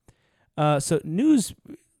cane. So their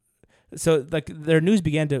news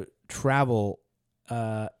began to travel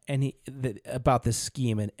about this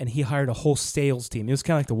scheme, and he hired a whole sales team. It was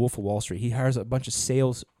kind of like the Wolf of Wall Street. He hires a bunch of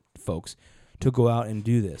sales folks to go out and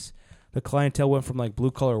do this. The clientele went from like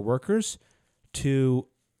blue-collar workers to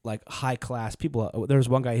like high-class people. There was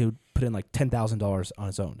one guy who put in like $10,000 on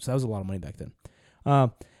his own, so that was a lot of money back then.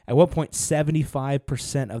 At one point,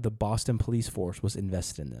 75% of the Boston police force was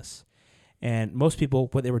invested in this. And most people,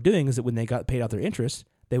 what they were doing is that when they got paid out their interest,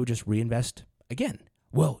 they would just reinvest again.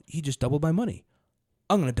 Well, he just doubled my money.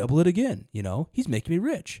 I'm going to double it again. He's making me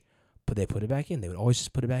rich. But they put it back in. They would always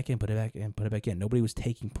just put it back in, put it back in, put it back in. Nobody was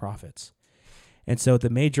taking profits. And so the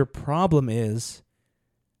major problem is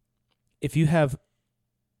if you have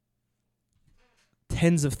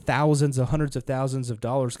tens of thousands or hundreds of thousands of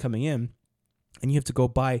dollars coming in, and you have to go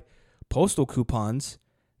buy postal coupons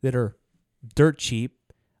that are dirt cheap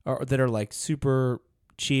or that are like super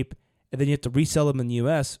cheap, and then you have to resell them in the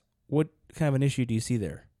U.S., what kind of an issue do you see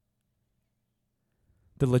there?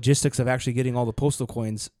 The logistics of actually getting all the postal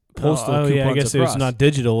coupons I guess across. It's not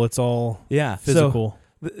digital. It's all physical.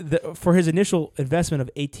 So for his initial investment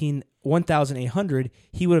of $1,800,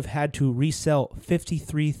 he would have had to resell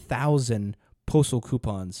 53,000 postal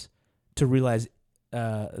coupons to realize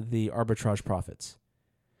the arbitrage profits.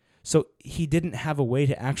 So he didn't have a way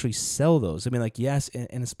to actually sell those. I mean, like, yes, and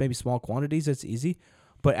it's maybe small quantities, that's easy,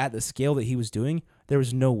 but at the scale that he was doing, there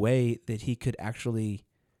was no way that he could actually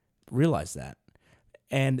realize that.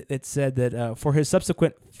 And it said that for his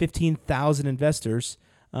subsequent 15,000 investors,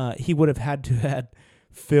 he would have had to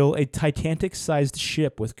fill a Titanic-sized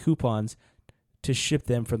ship with coupons to ship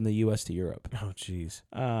them from the U.S. to Europe. Oh, jeez.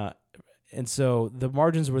 And so the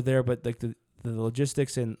margins were there, but like the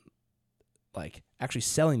logistics and like actually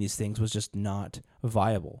selling these things was just not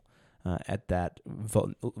viable at that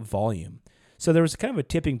volume. So there was kind of a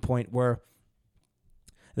tipping point where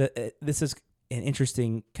this is an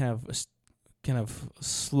interesting kind of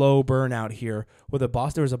slow burnout here, where there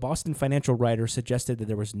was a Boston financial writer suggested that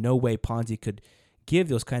there was no way Ponzi could give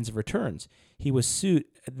those kinds of returns. He was sued.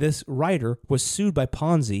 This writer was sued by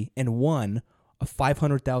Ponzi and won a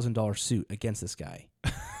 $500,000 suit against this guy.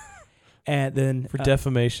 And then for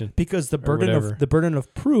defamation, because the burden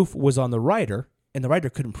of proof was on the writer, and the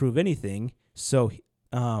writer couldn't prove anything. So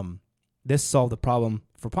this solved the problem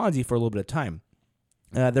for Ponzi for a little bit of time.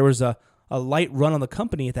 There was a light run on the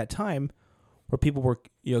company at that time, where people were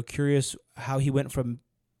curious how he went from.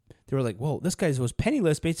 They were like, "Whoa, this guy was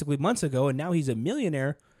penniless basically months ago, and now he's a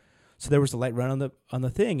millionaire." So there was a light run on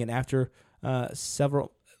the thing, and after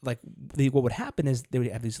several. What would happen is they would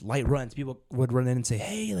have these light runs. People would run in and say,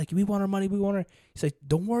 "Hey, like, we want our money. We want our." He's like,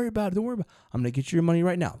 "Don't worry about it. Don't worry about it. I'm gonna get you your money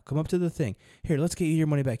right now. Come up to the thing. Here, let's get you your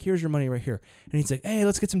money back. Here's your money right here." And he's like, "Hey,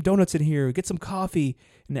 let's get some donuts in here. Get some coffee."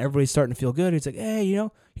 And everybody's starting to feel good. He's like, "Hey,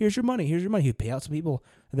 here's your money. Here's your money." He'd pay out some people,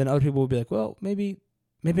 and then other people would be like, "Well, maybe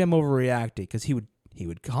I'm overreacting," because he would he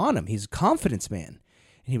would con him. He's a confidence man.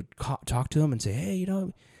 And he would talk to him and say, hey,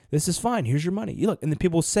 this is fine. Here's your money. You look. And then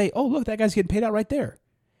people will say, oh, look, that guy's getting paid out right there.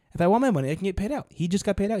 If I want my money, I can get paid out. He just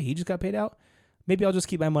got paid out. He just got paid out. Maybe I'll just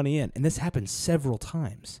keep my money in. And this happened several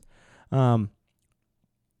times.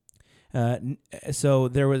 So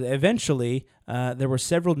there was eventually there were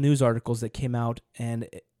several news articles that came out, and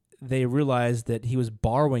they realized that he was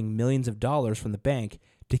borrowing millions of dollars from the bank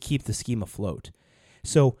to keep the scheme afloat.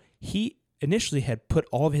 So he initially had put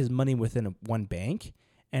all of his money within one bank,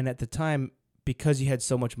 and at the time, because you had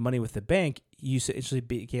so much money with the bank, you essentially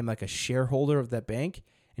became like a shareholder of that bank,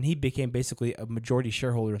 and he became basically a majority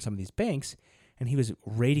shareholder in some of these banks, and he was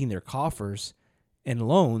raiding their coffers and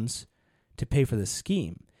loans to pay for this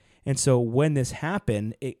scheme. And so when this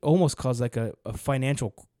happened, it almost caused like a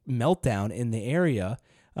financial meltdown in the area.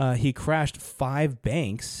 He crashed 5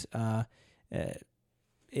 banks,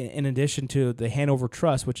 in addition to the Hanover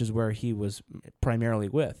Trust, which is where he was primarily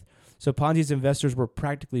with. So Ponzi's investors were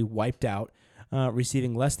practically wiped out,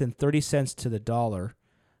 receiving less than 30 cents to the dollar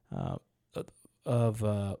of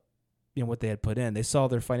what they had put in. They saw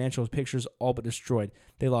their financial pictures all but destroyed.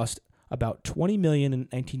 They lost about $20 million in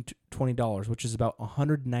 1920 dollars, which is about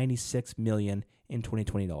 $196 million in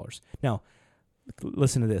 2020 dollars. Now,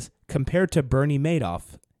 listen to this. Compared to Bernie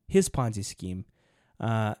Madoff, his Ponzi scheme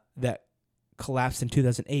that collapsed in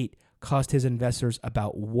 2008 cost his investors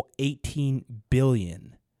about $18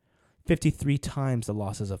 billion, 53 times the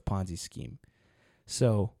losses of Ponzi scheme.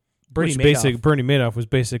 So Bernie Madoff was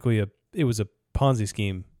basically a Ponzi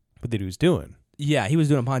scheme, what that he was doing. Yeah, he was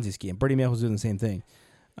doing a Ponzi scheme. Bernie Madoff was doing the same thing.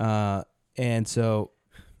 And so,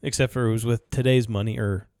 except for it was with today's money,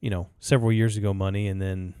 or several years ago money, and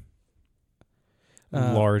then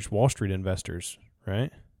large Wall Street investors,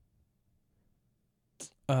 right?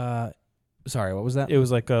 Sorry, what was that? It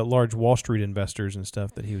was like large Wall Street investors and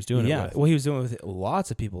stuff that he was doing. Yeah, it with. Well, he was doing it with lots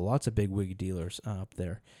of people, lots of big wig dealers up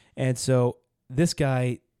there. And so this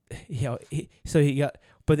guy, he got.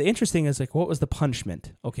 But the interesting is, like, what was the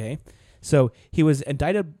punishment? Okay, so he was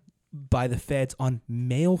indicted by the feds on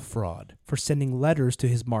mail fraud for sending letters to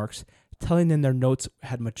his marks telling them their notes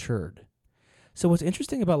had matured. So what's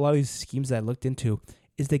interesting about a lot of these schemes that I looked into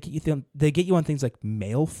is they get you on things like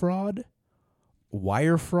mail fraud,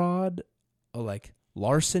 wire fraud, or like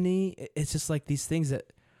larceny. It's just like these things that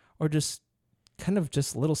are just kind of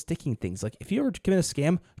just little sticking things. Like if you ever commit a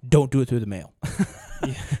scam, don't do it through the mail.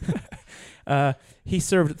 He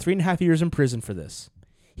served 3.5 years in prison for this.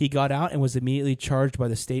 He got out and was immediately charged by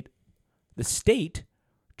the state. The state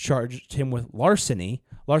charged him with larceny.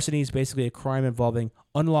 Larceny is basically a crime involving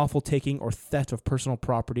unlawful taking or theft of personal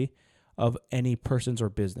property of any persons or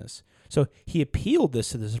business. So he appealed this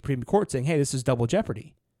to the Supreme Court, saying, "Hey, this is double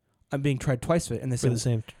jeopardy. I'm being tried twice for it." And they said the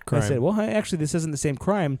same crime. They said, "Well, actually, this isn't the same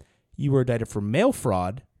crime. You were indicted for mail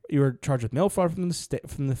fraud. You were charged with mail fraud from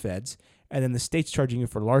the feds, and then the state's charging you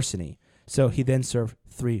for larceny." So he then served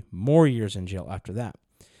 3 more years in jail after that.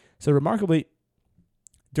 So remarkably,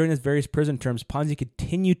 during his various prison terms, Ponzi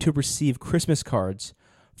continued to receive Christmas cards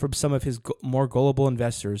from some of his more gullible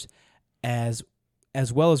investors, as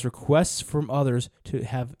well as requests from others to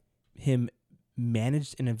have him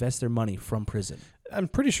manage and invest their money from prison. I'm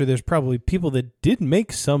pretty sure there's probably people that did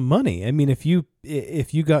make some money. I mean, if you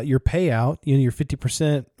got your payout, your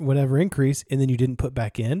 50% whatever increase, and then you didn't put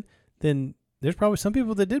back in, then there's probably some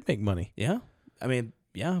people that did make money. Yeah, I mean.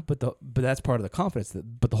 Yeah, but that's part of the confidence.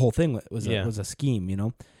 But the whole thing was a scheme,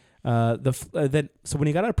 So when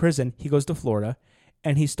he got out of prison, he goes to Florida,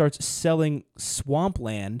 and he starts selling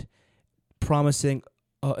swampland, promising,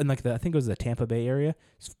 I think it was the Tampa Bay area,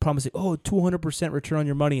 promising 200% return on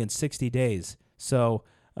your money in 60 days. So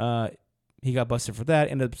he got busted for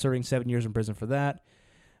that. Ended up serving 7 years in prison for that.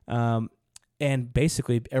 And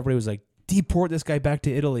basically, everybody was like, deport this guy back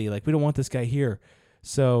to Italy. Like, we don't want this guy here.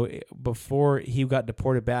 So before he got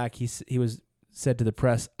deported back, he was said to the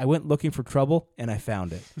press, "I went looking for trouble and I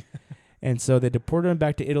found it." And so they deported him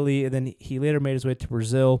back to Italy, and then he later made his way to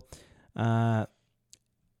Brazil. And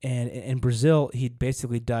in Brazil, he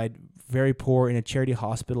basically died very poor in a charity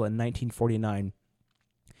hospital in 1949.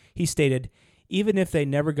 He stated, "Even if they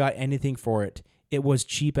never got anything for it, it was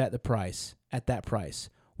cheap at that price.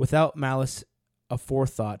 Without malice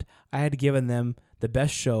aforethought, I had given them the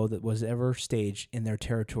best show that was ever staged in their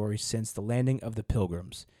territory since the landing of the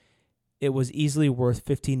Pilgrims. It was easily worth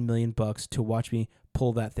 $15 million to watch me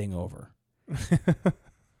pull that thing over."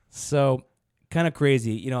 So, kind of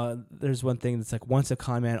crazy. There's one thing that's like, once a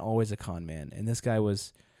con man, always a con man. And this guy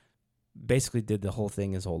basically did the whole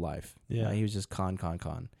thing his whole life. Yeah. He was just con.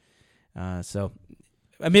 So,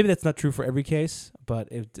 maybe that's not true for every case,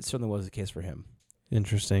 but it certainly was the case for him.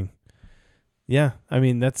 Interesting. Yeah, I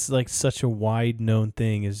mean that's like such a wide known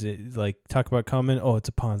thing. Is it like talk about common? Oh, it's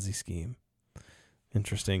a Ponzi scheme.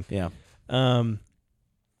 Interesting. Yeah.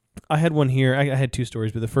 I had one here. I had two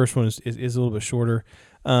stories, but the first one is a little bit shorter.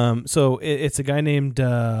 So it's a guy named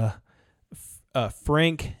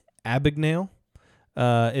Frank Abagnale.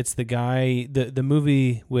 It's the guy, the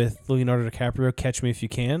movie with Leonardo DiCaprio, Catch Me If You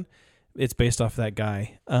Can. It's based off that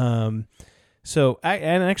guy. So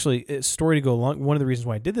actually, a story to go along. One of the reasons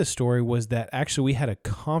why I did this story was that actually we had a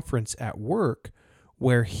conference at work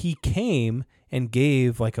where he came and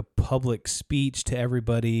gave like a public speech to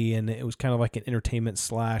everybody, and it was kind of like an entertainment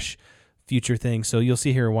 / future thing. So you'll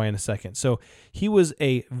see here why in a second. So he was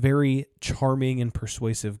a very charming and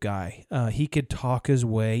persuasive guy. He could talk his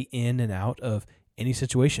way in and out of any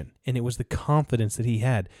situation, and it was the confidence that he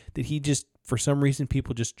had that he just, for some reason,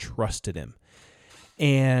 people just trusted him.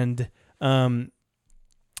 And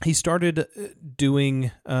he started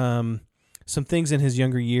doing some things in his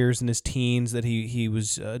younger years, in his teens, that he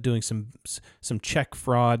was doing some check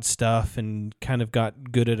fraud stuff and kind of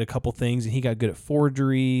got good at a couple things, and he got good at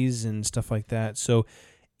forgeries and stuff like that. So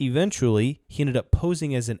eventually he ended up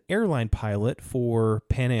posing as an airline pilot for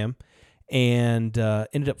Pan Am and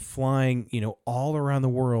ended up flying, all around the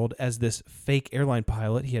world as this fake airline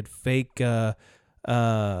pilot. He had fake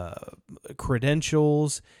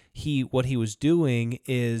credentials. What he was doing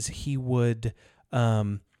is he would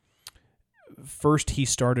first he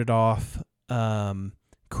started off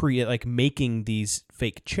making these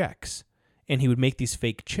fake checks, and he would make these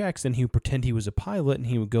fake checks, and he would pretend he was a pilot, and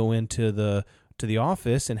he would go into the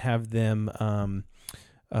office and have them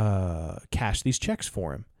cash these checks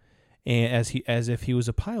for him, and as if he was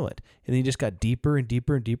a pilot. And then he just got deeper and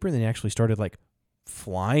deeper and deeper, and then he actually started like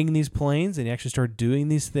flying these planes, and he actually started doing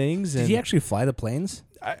these things. Did And he actually fly the planes?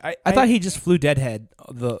 I thought he just flew deadhead.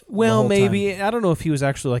 The whole maybe time. I don't know if he was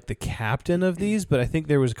actually like the captain of these, but I think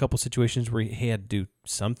there was a couple situations where he had to do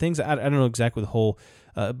some things. I don't know exactly the whole,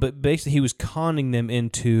 but basically he was conning them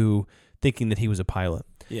into thinking that he was a pilot.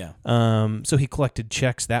 Yeah. So he collected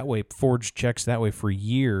checks that way, forged checks that way for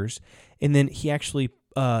years, and then he actually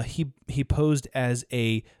he posed as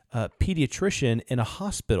a pediatrician in a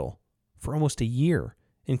hospital for almost a year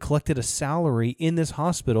and collected a salary in this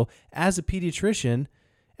hospital as a pediatrician,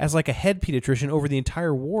 as like a head pediatrician over the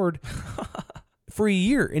entire ward for a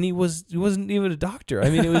year. And he wasn't even a doctor. I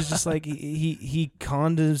mean, it was just like he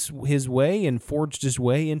conned his way and forged his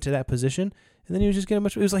way into that position. And then he was just getting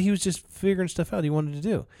it was like he was just figuring stuff out he wanted to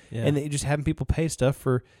do. Yeah. And they just having people pay stuff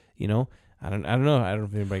for, I don't know. I don't know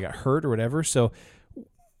if anybody got hurt or whatever. So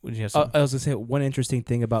would you have I was gonna say one interesting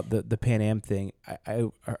thing about the Pan Am thing. I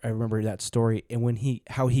remember that story, and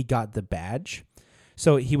how he got the badge.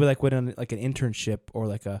 So he would went on like an internship or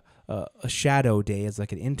like a shadow day as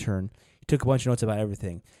like an intern. He took a bunch of notes about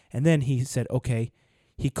everything, and then he said, okay,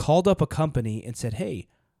 he called up a company and said, hey,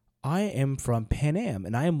 I am from Pan Am,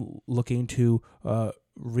 and I am looking to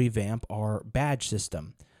revamp our badge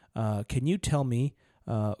system. Can you tell me?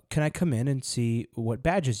 Can I come in and see what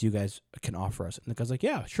badges you guys can offer us? And the guy's like,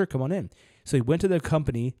 yeah, sure, come on in. So he went to the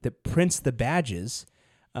company that prints the badges,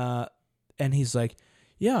 and he's like,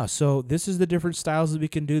 yeah, so this is the different styles that we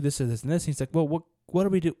can do, this and this and this. And he's like, well, what do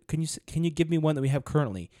we do? Can you give me one that we have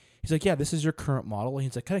currently? He's like, yeah, this is your current model. And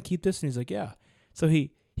he's like, can I keep this? And he's like, yeah. So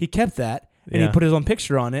he kept that, and he put his own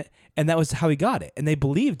picture on it, and that was how he got it. And they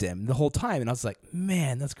believed him the whole time. And I was like,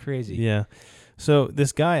 man, that's crazy. Yeah. So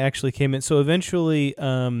this guy actually came in. So eventually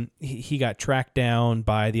he got tracked down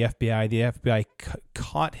by the FBI. The FBI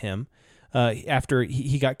caught him after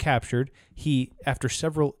he got captured. After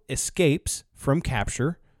several escapes from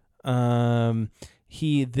capture,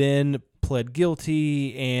 he then pled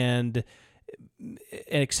guilty and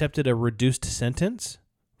accepted a reduced sentence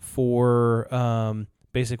for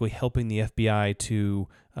basically helping the FBI to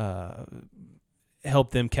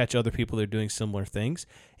help them catch other people that are doing similar things.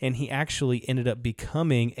 And he actually ended up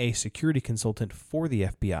becoming a security consultant for the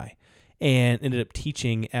FBI and ended up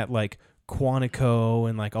teaching at like Quantico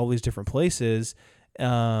and like all these different places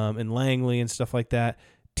in Langley and stuff like that,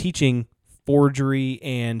 teaching forgery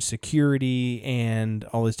and security and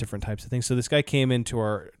all these different types of things. So this guy came into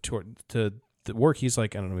to the work. He's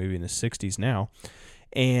like, I don't know, maybe in his 60s now.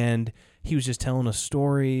 And he was just telling us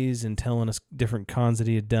stories and telling us different cons that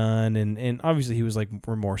he had done, and obviously he was like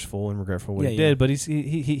remorseful and regretful what he did. But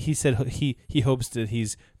he said he hopes that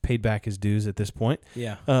he's paid back his dues at this point.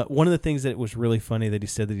 Yeah. One of the things that was really funny that he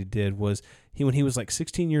said that he did was when he was like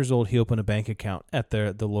 16 years old, he opened a bank account at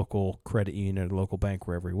the local credit union or the local bank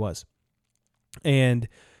wherever he was, and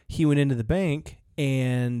he went into the bank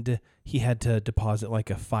and he had to deposit like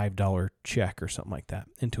a $5 check or something like that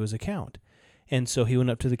into his account. And so he went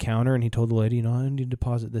up to the counter and he told the lady, I need to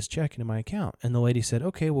deposit this check into my account. And the lady said,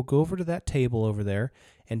 okay, well, go over to that table over there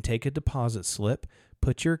and take a deposit slip,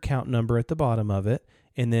 put your account number at the bottom of it,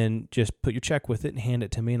 and then just put your check with it and hand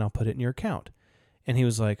it to me and I'll put it in your account. And he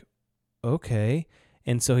was like, okay.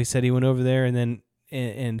 And so he said he went over there and then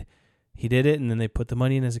and he did it, and then they put the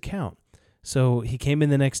money in his account. So he came in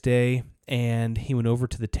the next day and he went over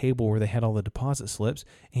to the table where they had all the deposit slips,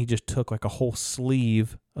 and he just took like a whole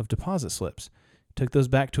sleeve of deposit slips, took those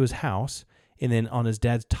back to his house, and then on his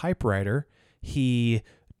dad's typewriter, he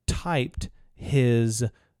typed his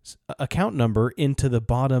account number into the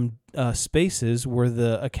bottom spaces where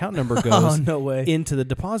the account number goes no way. into the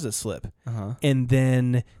deposit slip. Uh-huh. And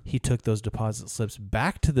then he took those deposit slips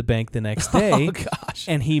back to the bank the next day. Oh, gosh.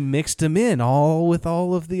 And he mixed them in all with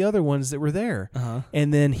all of the other ones that were there. Uh-huh.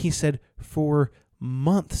 And then he said for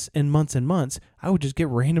months and months and months, I would just get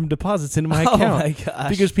random deposits into my account. Oh, my gosh.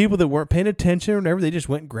 Because people that weren't paying attention or whatever, they just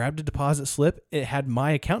went and grabbed a deposit slip. It had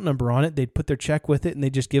my account number on it. They'd put their check with it, and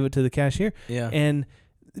they'd just give it to the cashier. Yeah. And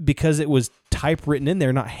because it was typewritten in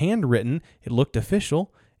there, not handwritten, it looked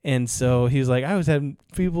official. And so he was like, I was having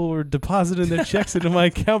people were depositing their checks into my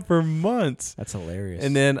account for months. That's hilarious.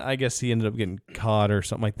 And then I guess he ended up getting caught or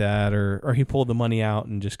something like that, or he pulled the money out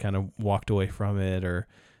and just kind of walked away from it, or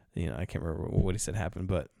I can't remember what he said happened,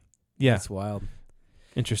 but yeah, That's wild.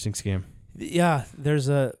 interesting scam. Yeah, there's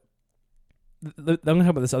I'm going to talk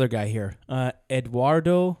about this other guy here.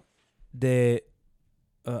 Eduardo de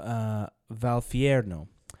Valfierno.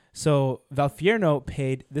 So Valfierno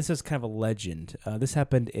paid, this is kind of a legend. This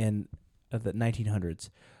happened in the 1900s.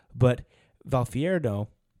 But Valfierno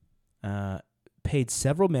paid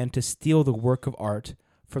several men to steal the work of art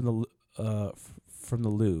from the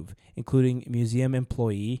Louvre, including museum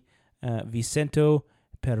employee Vicento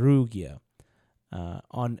Perugia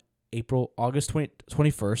on August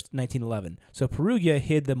 21st, 1911. So Perugia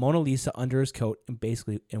hid the Mona Lisa under his coat and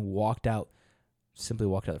simply walked out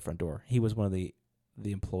the front door. He was one of the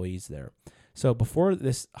employees there. So before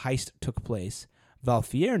this heist took place,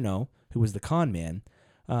 Valfierno, who was the con man,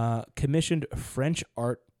 commissioned French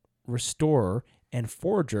art restorer and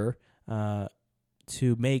forger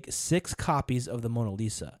to make 6 copies of the Mona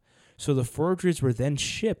Lisa. So the forgeries were then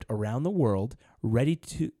shipped around the world,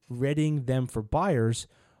 readying them for buyers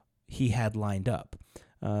he had lined up.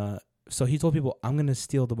 So he told people, I'm going to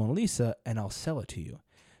steal the Mona Lisa and I'll sell it to you.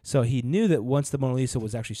 So he knew that once the Mona Lisa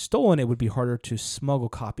was actually stolen, it would be harder to smuggle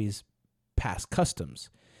copies past customs.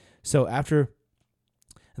 So after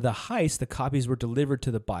the heist, the copies were delivered to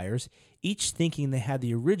the buyers, each thinking they had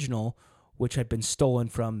the original, which had been stolen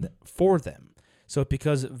for them. So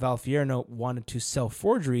because Valfierno wanted to sell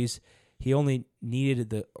forgeries, he only needed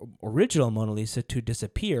the original Mona Lisa to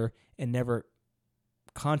disappear and never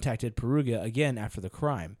contacted Perugia again after the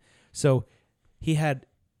crime. So he had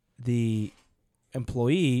the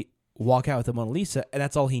employee walk out with the Mona Lisa, and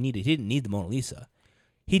that's all he needed. He didn't need the Mona Lisa.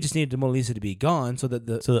 He just needed the Mona Lisa to be gone so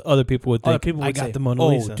that other people would think, I got say, the Mona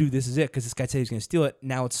Lisa. Oh, dude, this is it, because this guy said he was going to steal it.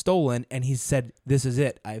 Now it's stolen, and he said, this is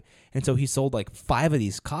it. And so he sold like 5 of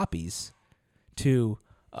these copies to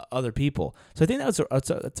other people. So I think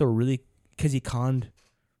that's a really, because he conned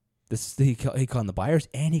he conned the buyers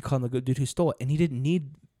and he conned the good dude who stole it, and he didn't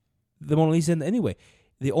need the Mona Lisa anyway.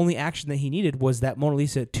 The only action that he needed was that Mona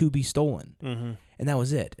Lisa to be stolen, and that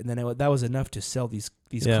was it. And then that was enough to sell these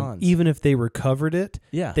cons. Even if they recovered it,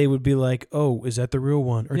 they would be like, "Oh, is that the real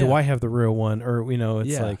one, or do I have the real one?" Or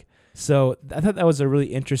it's like. So I thought that was a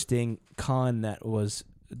really interesting con that was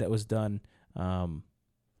done by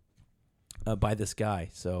this guy.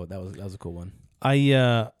 So that was a cool one.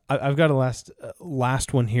 I've got a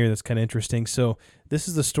last one here that's kind of interesting. So this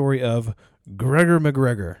is the story of Gregor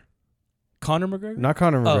McGregor. Conor McGregor? Not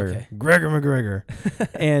Conor McGregor. Okay. Gregor McGregor.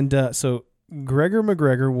 And so Gregor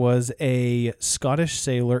McGregor was a Scottish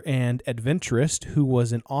sailor and adventurist who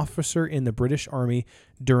was an officer in the British Army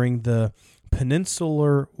during the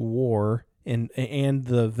Peninsular War and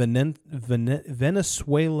the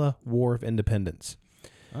Venezuela War of Independence.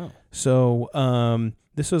 Oh. So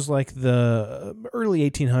this was like the early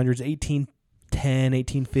 1800s, 1810,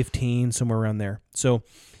 1815, somewhere around there. So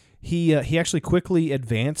he actually quickly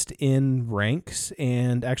advanced in ranks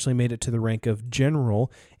and actually made it to the rank of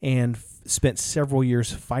general and spent several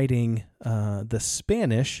years fighting the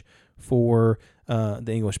Spanish for the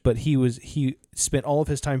English. But he spent all of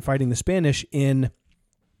his time fighting the Spanish in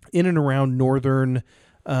and around northern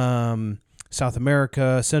South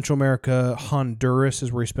America, Central America. Honduras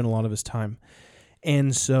is where he spent a lot of his time.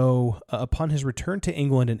 And so upon his return to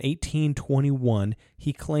England in 1821,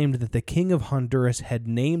 he claimed that the king of Honduras had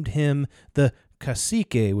named him the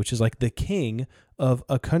cacique, which is like the king of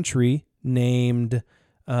a country named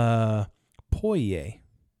Poitiers.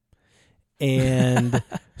 And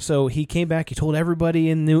so he came back. He told everybody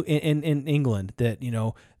in England that, you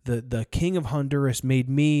know, the king of Honduras made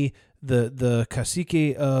me the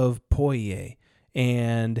cacique of Poitiers.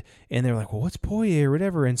 And they were like, well, what's Poitiers or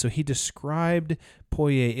whatever? And so he described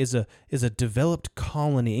Poitiers as a developed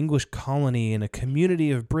colony, English colony, and a community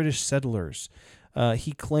of British settlers.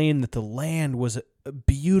 He claimed that the land was a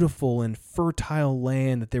beautiful and fertile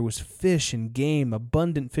land, that there was fish and game,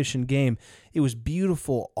 abundant fish and game. It was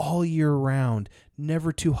beautiful all year round,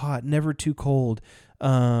 never too hot, never too cold.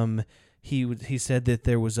 He said that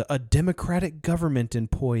there was a democratic government in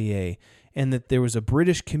Poitiers, and that there was a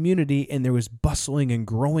British community, and there was bustling and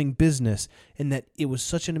growing business, and that it was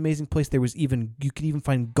such an amazing place. You could even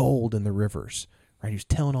find gold in the rivers. Right, he was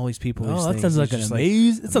telling all these people these things. That sounds like an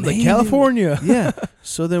amazing. It sounds like California. Yeah.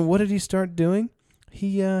 So then, what did he start doing?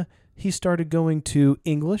 He started going to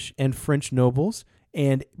English and French nobles,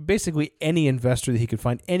 and basically any investor that he could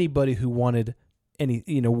find, anybody who wanted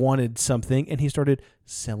something, and he started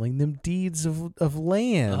selling them deeds of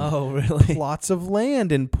land. Oh, really? Plots of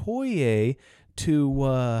land in Poitiers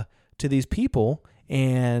to these people,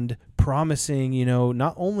 and promising, you know,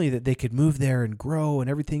 not only that they could move there and grow and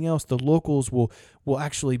everything else, the locals will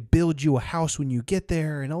actually build you a house when you get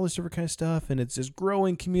there and all this different kind of stuff. And it's this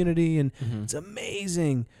growing community, and it's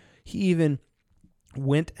amazing. He even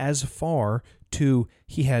went as far to,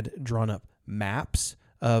 he had drawn up maps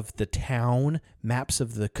of the town, maps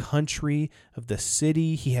of the country, of the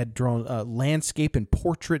city. He had drawn landscape and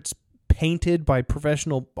portraits painted by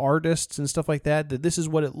professional artists and stuff like that, that this is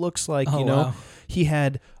what it looks like. Oh, you know, wow. He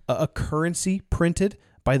had a currency printed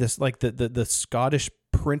by this, like the Scottish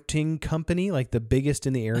printing company, like the biggest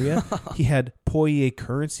in the area. He had Poitiers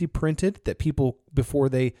currency printed that people, before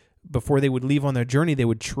they would leave on their journey, they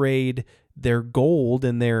would trade their gold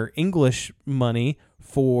and their English money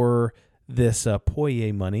for this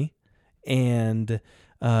Poitiers money. And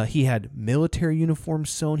he had military uniforms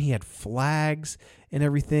sewn. He had flags and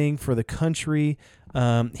everything for the country.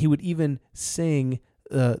 He would even sing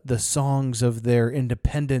the songs of their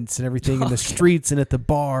independence and everything in the streets and at the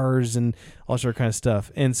bars and all sort of kind of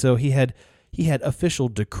stuff. And so he had official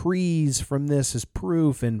decrees from this as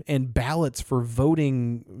proof, and ballots for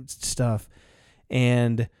voting stuff.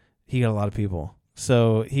 And he got a lot of people.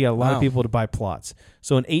 So he got a lot of people to buy plots.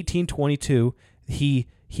 So in 1822, he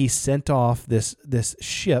sent off this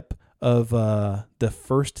ship of the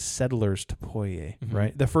first settlers to Poitiers,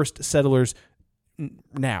 right? The first settlers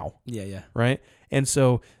now. Yeah. Right? And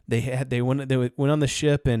so they went on the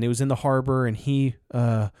ship, and it was in the harbor, and he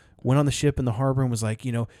went on the ship in the harbor and was like,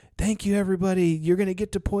 you know, thank you everybody. You're going to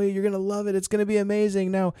get to Poitiers. You're going to love it. It's going to be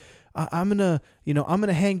amazing. Now I'm going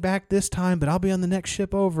to hang back this time, but I'll be on the next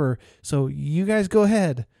ship over. So you guys go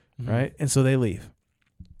ahead. Right? And so they leave.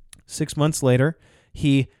 6 months later,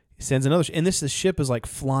 he sends another and this ship is like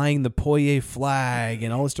flying the Poitiers flag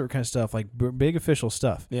and all this different kind of stuff, like big official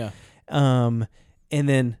stuff. Yeah. And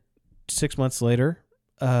then 6 months later,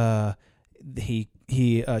 he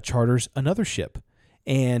charters another ship,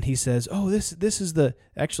 and he says, "Oh, this is the."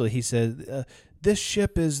 Actually, he said, "This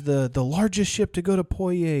ship is the largest ship to go to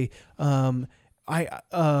Poitiers.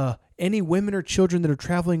 Any women or children that are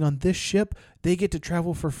traveling on this ship, they get to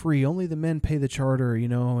travel for free. Only the men pay the charter, you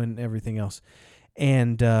know, and everything else."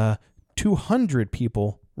 And 200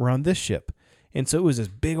 people were on this ship. And so it was this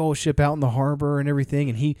big old ship out in the harbor and everything.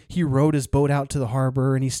 And he rowed his boat out to the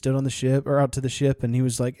harbor, and he stood on the ship, or out to the ship, and he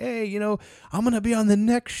was like, "Hey, you know, I'm going to be on the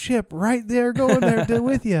next ship right there, going there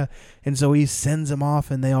with you." And so he sends them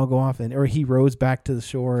off, and they all go off, or he rows back to the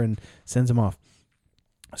shore and sends them off.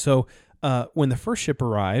 So when the first ship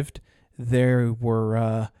arrived, they were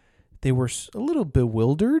a little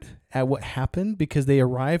bewildered at what happened, because they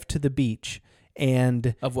arrived to the beach.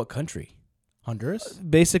 And Of what country? Honduras?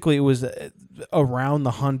 Basically, it was around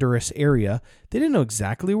the Honduras area. They didn't know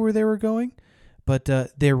exactly where they were going, but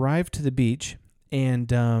they arrived to the beach,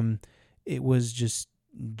 and it was just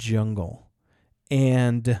jungle.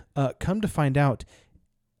 And come to find out,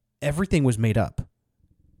 everything was made up.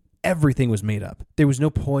 Everything was made up. There was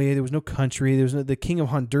no Poitiers. There was no country. The king of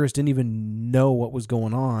Honduras didn't even know what was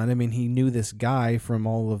going on. I mean, he knew this guy from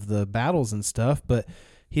all of the battles and stuff, but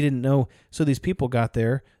he didn't know. So these people got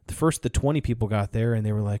there. The 20 people got there, and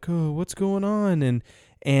they were like, "Oh, what's going on?" And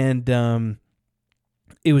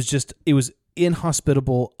it was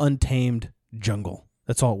inhospitable, untamed jungle.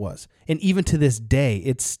 That's all it was. And even to this day,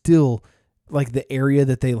 it's still like the area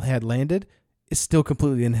that they had landed is still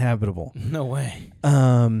completely inhabitable. No way.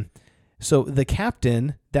 So the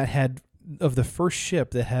captain of the first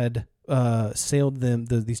ship that had sailed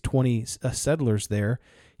these 20 settlers there,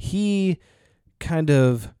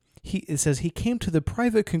 it says he came to the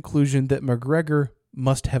private conclusion that McGregor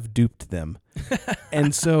must have duped them.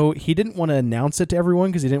 And so he didn't want to announce it to everyone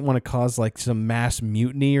because he didn't want to cause like some mass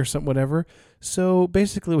mutiny or something, whatever. So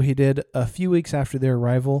basically what he did a few weeks after their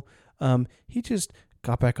arrival, he just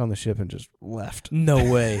got back on the ship and just left.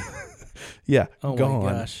 No way. Yeah. Oh gone.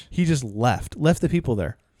 my gosh. He just left the people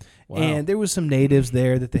there. Wow. And there was some natives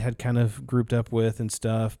there that they had kind of grouped up with and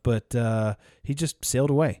stuff, but he just sailed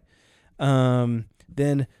away. Then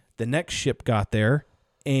the next ship got there,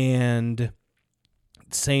 and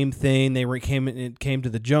same thing. It came to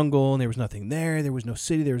the jungle, and there was nothing there. There was no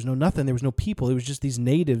city. There was no nothing. There was no people. It was just these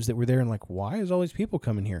natives that were there, and like, why is all these people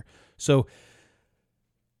coming here? So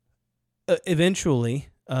eventually,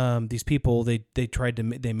 these people they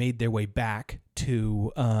made their way back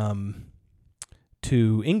to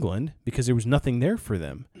England because there was nothing there for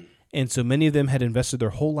them. And so many of them had invested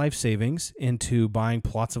their whole life savings into buying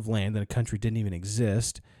plots of land that a country didn't even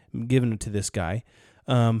exist, given it to this guy.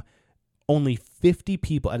 Only 50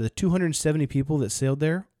 people out of the 270 people that sailed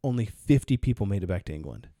there, only 50 people made it back to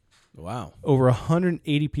England. Wow. Over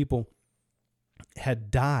 180 people had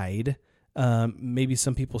died. Maybe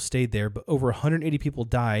some people stayed there, but over 180 people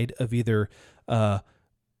died of either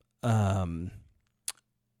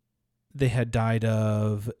they had died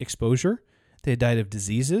of exposure, they had died of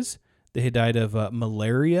diseases, they had died of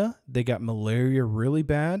malaria. They got malaria really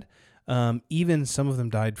bad. Even some of them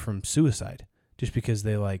died from suicide just because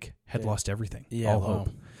they had lost everything, all hope.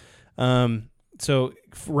 So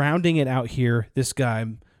rounding it out here, this guy,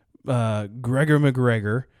 Gregor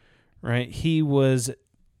McGregor, right? He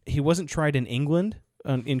wasn't tried in England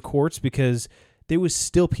in courts because there was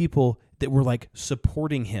still people that were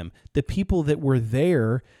supporting him. The people that were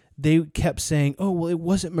there, they kept saying, "Oh, well, it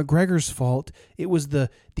wasn't McGregor's fault. It was the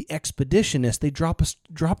expeditionists. They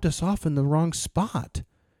dropped us off in the wrong spot."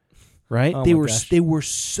 Right? Oh They were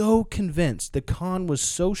so convinced. The con was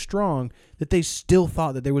so strong that they still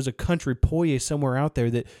thought that there was a country Poye somewhere out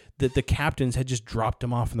there that the captains had just dropped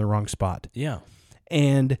them off in the wrong spot. Yeah.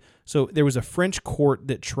 And so there was a French court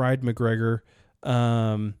that tried McGregor,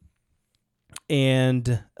 and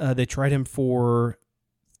they tried him for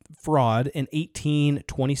fraud in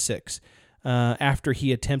 1826 after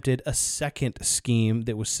he attempted a second scheme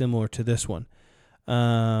that was similar to this one.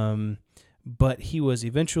 But he was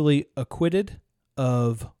eventually acquitted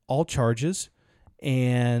of all charges,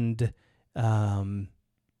 and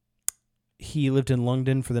he lived in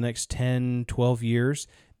London for the next 10, 12 years.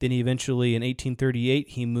 Then he eventually, in 1838,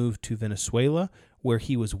 he moved to Venezuela, where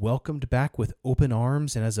he was welcomed back with open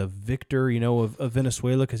arms and as a victor, of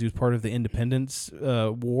Venezuela, because he was part of the independence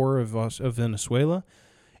war of Venezuela.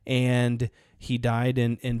 And he died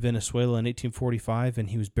in Venezuela in 1845, and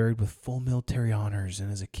he was buried with full military honors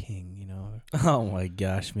and as a king, Oh my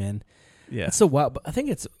gosh, man. Yeah. That's so wild. But I think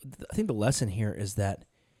the lesson here is that,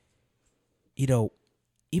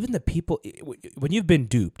 even the people, when you've been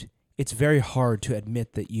duped, it's very hard to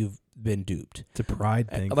admit that you've been duped. It's a pride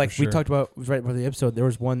thing. Like we talked about right before the episode,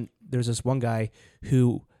 there's this one guy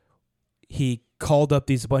who he called up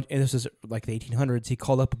and this is like the 1800s. He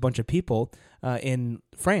called up a bunch of people in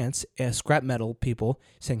France, scrap metal people,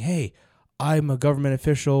 saying, "Hey, I'm a government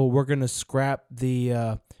official. We're going to scrap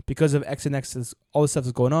the because of X and X, all this stuff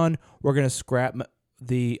that's going on. We're going to scrap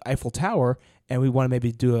the Eiffel Tower, and we want to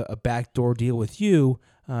maybe do a backdoor deal with you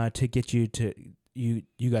to get you to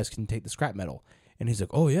you guys can take the scrap metal." And he's like,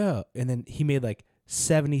 "Oh yeah," and then he made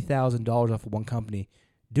 $70,000 off of one company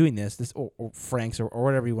doing this or francs or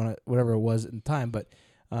whatever whatever it was in the time, but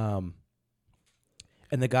and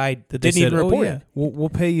the guy didn't even report it. We'll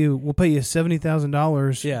pay you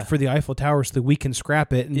 $70,000 for the Eiffel Tower so that we can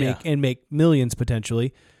scrap it and make millions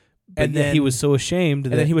potentially. But And then he was so ashamed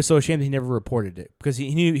that he never reported it because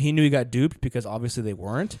he knew he got duped because obviously they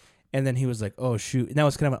weren't. And then he was like, "Oh shoot!" And that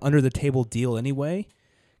was kind of an under the table deal anyway,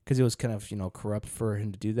 because it was kind of corrupt for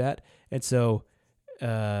him to do that. And so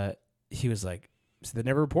he was like, so they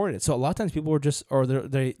never reported it. So a lot of times people were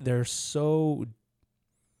they're so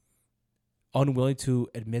unwilling to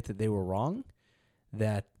admit that they were wrong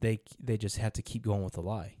that they just had to keep going with the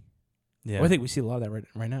lie. Yeah, well, I think we see a lot of that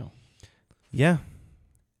right now. Yeah,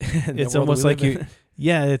 it's almost like you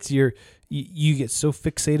get so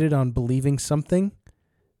fixated on believing something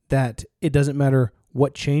that it doesn't matter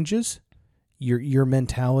what changes. Your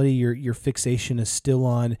mentality, your fixation is still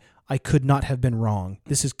on, I could not have been wrong.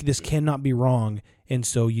 This cannot be wrong. And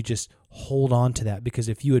so you just hold on to that, because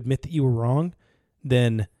if you admit that you were wrong,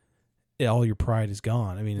 then all your pride is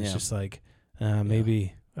gone. I mean, it's just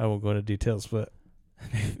maybe I won't go into details, but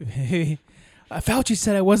maybe Fauci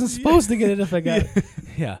said I wasn't supposed to get it if I got it.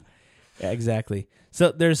 Yeah. Yeah, exactly.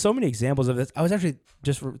 So there's so many examples of this. I was actually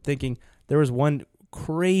just thinking there was one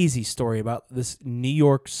crazy story about this New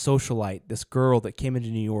York socialite, this girl that came into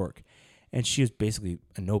New York, and she was basically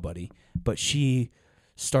a nobody, but she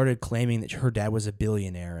started claiming that her dad was a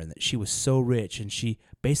billionaire and that she was so rich, and she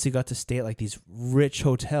basically got to stay at like these rich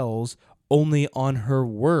hotels only on her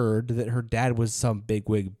word that her dad was some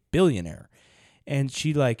bigwig billionaire. And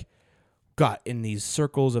she like got in these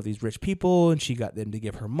circles of these rich people, and she got them to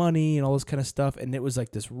give her money and all this kind of stuff. And it was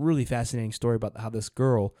like this really fascinating story about how this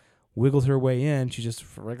girl wiggled her way in. She's just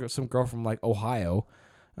some girl from like Ohio.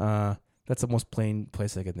 That's the most plain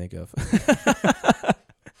place I can think of.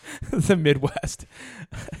 The Midwest.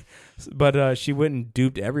 But she went and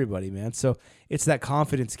duped everybody, man. So it's that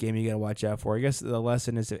confidence game you got to watch out for. I guess the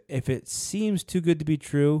lesson is if it seems too good to be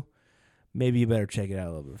true, maybe you better check it out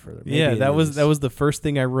a little bit further. Maybe yeah, that was the first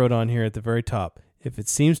thing I wrote on here at the very top. If it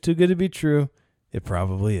seems too good to be true, it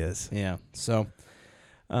probably is. Yeah. So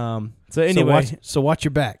anyway, so watch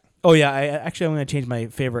your back. Oh yeah, I'm going to change my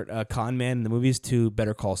favorite con man in the movies to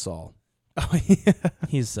Better Call Saul. Oh yeah,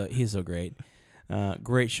 he's so great.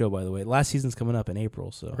 Great show, by the way. Last season's coming up in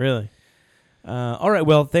April. So really. All right.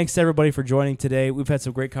 Well, thanks to everybody for joining today. We've had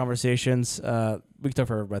some great conversations. We can talk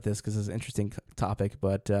forever about this because it's an interesting topic,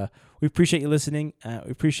 but we appreciate you listening.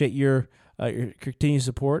 We appreciate your continued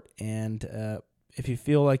support. And if you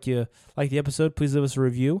feel like you like the episode, please leave us a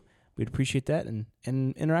review. We'd appreciate that, and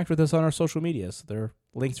interact with us on our social medias. Their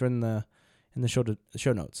links are in the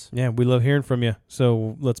show notes. Yeah, we love hearing from you.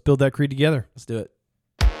 So let's build that creed together. Let's do it.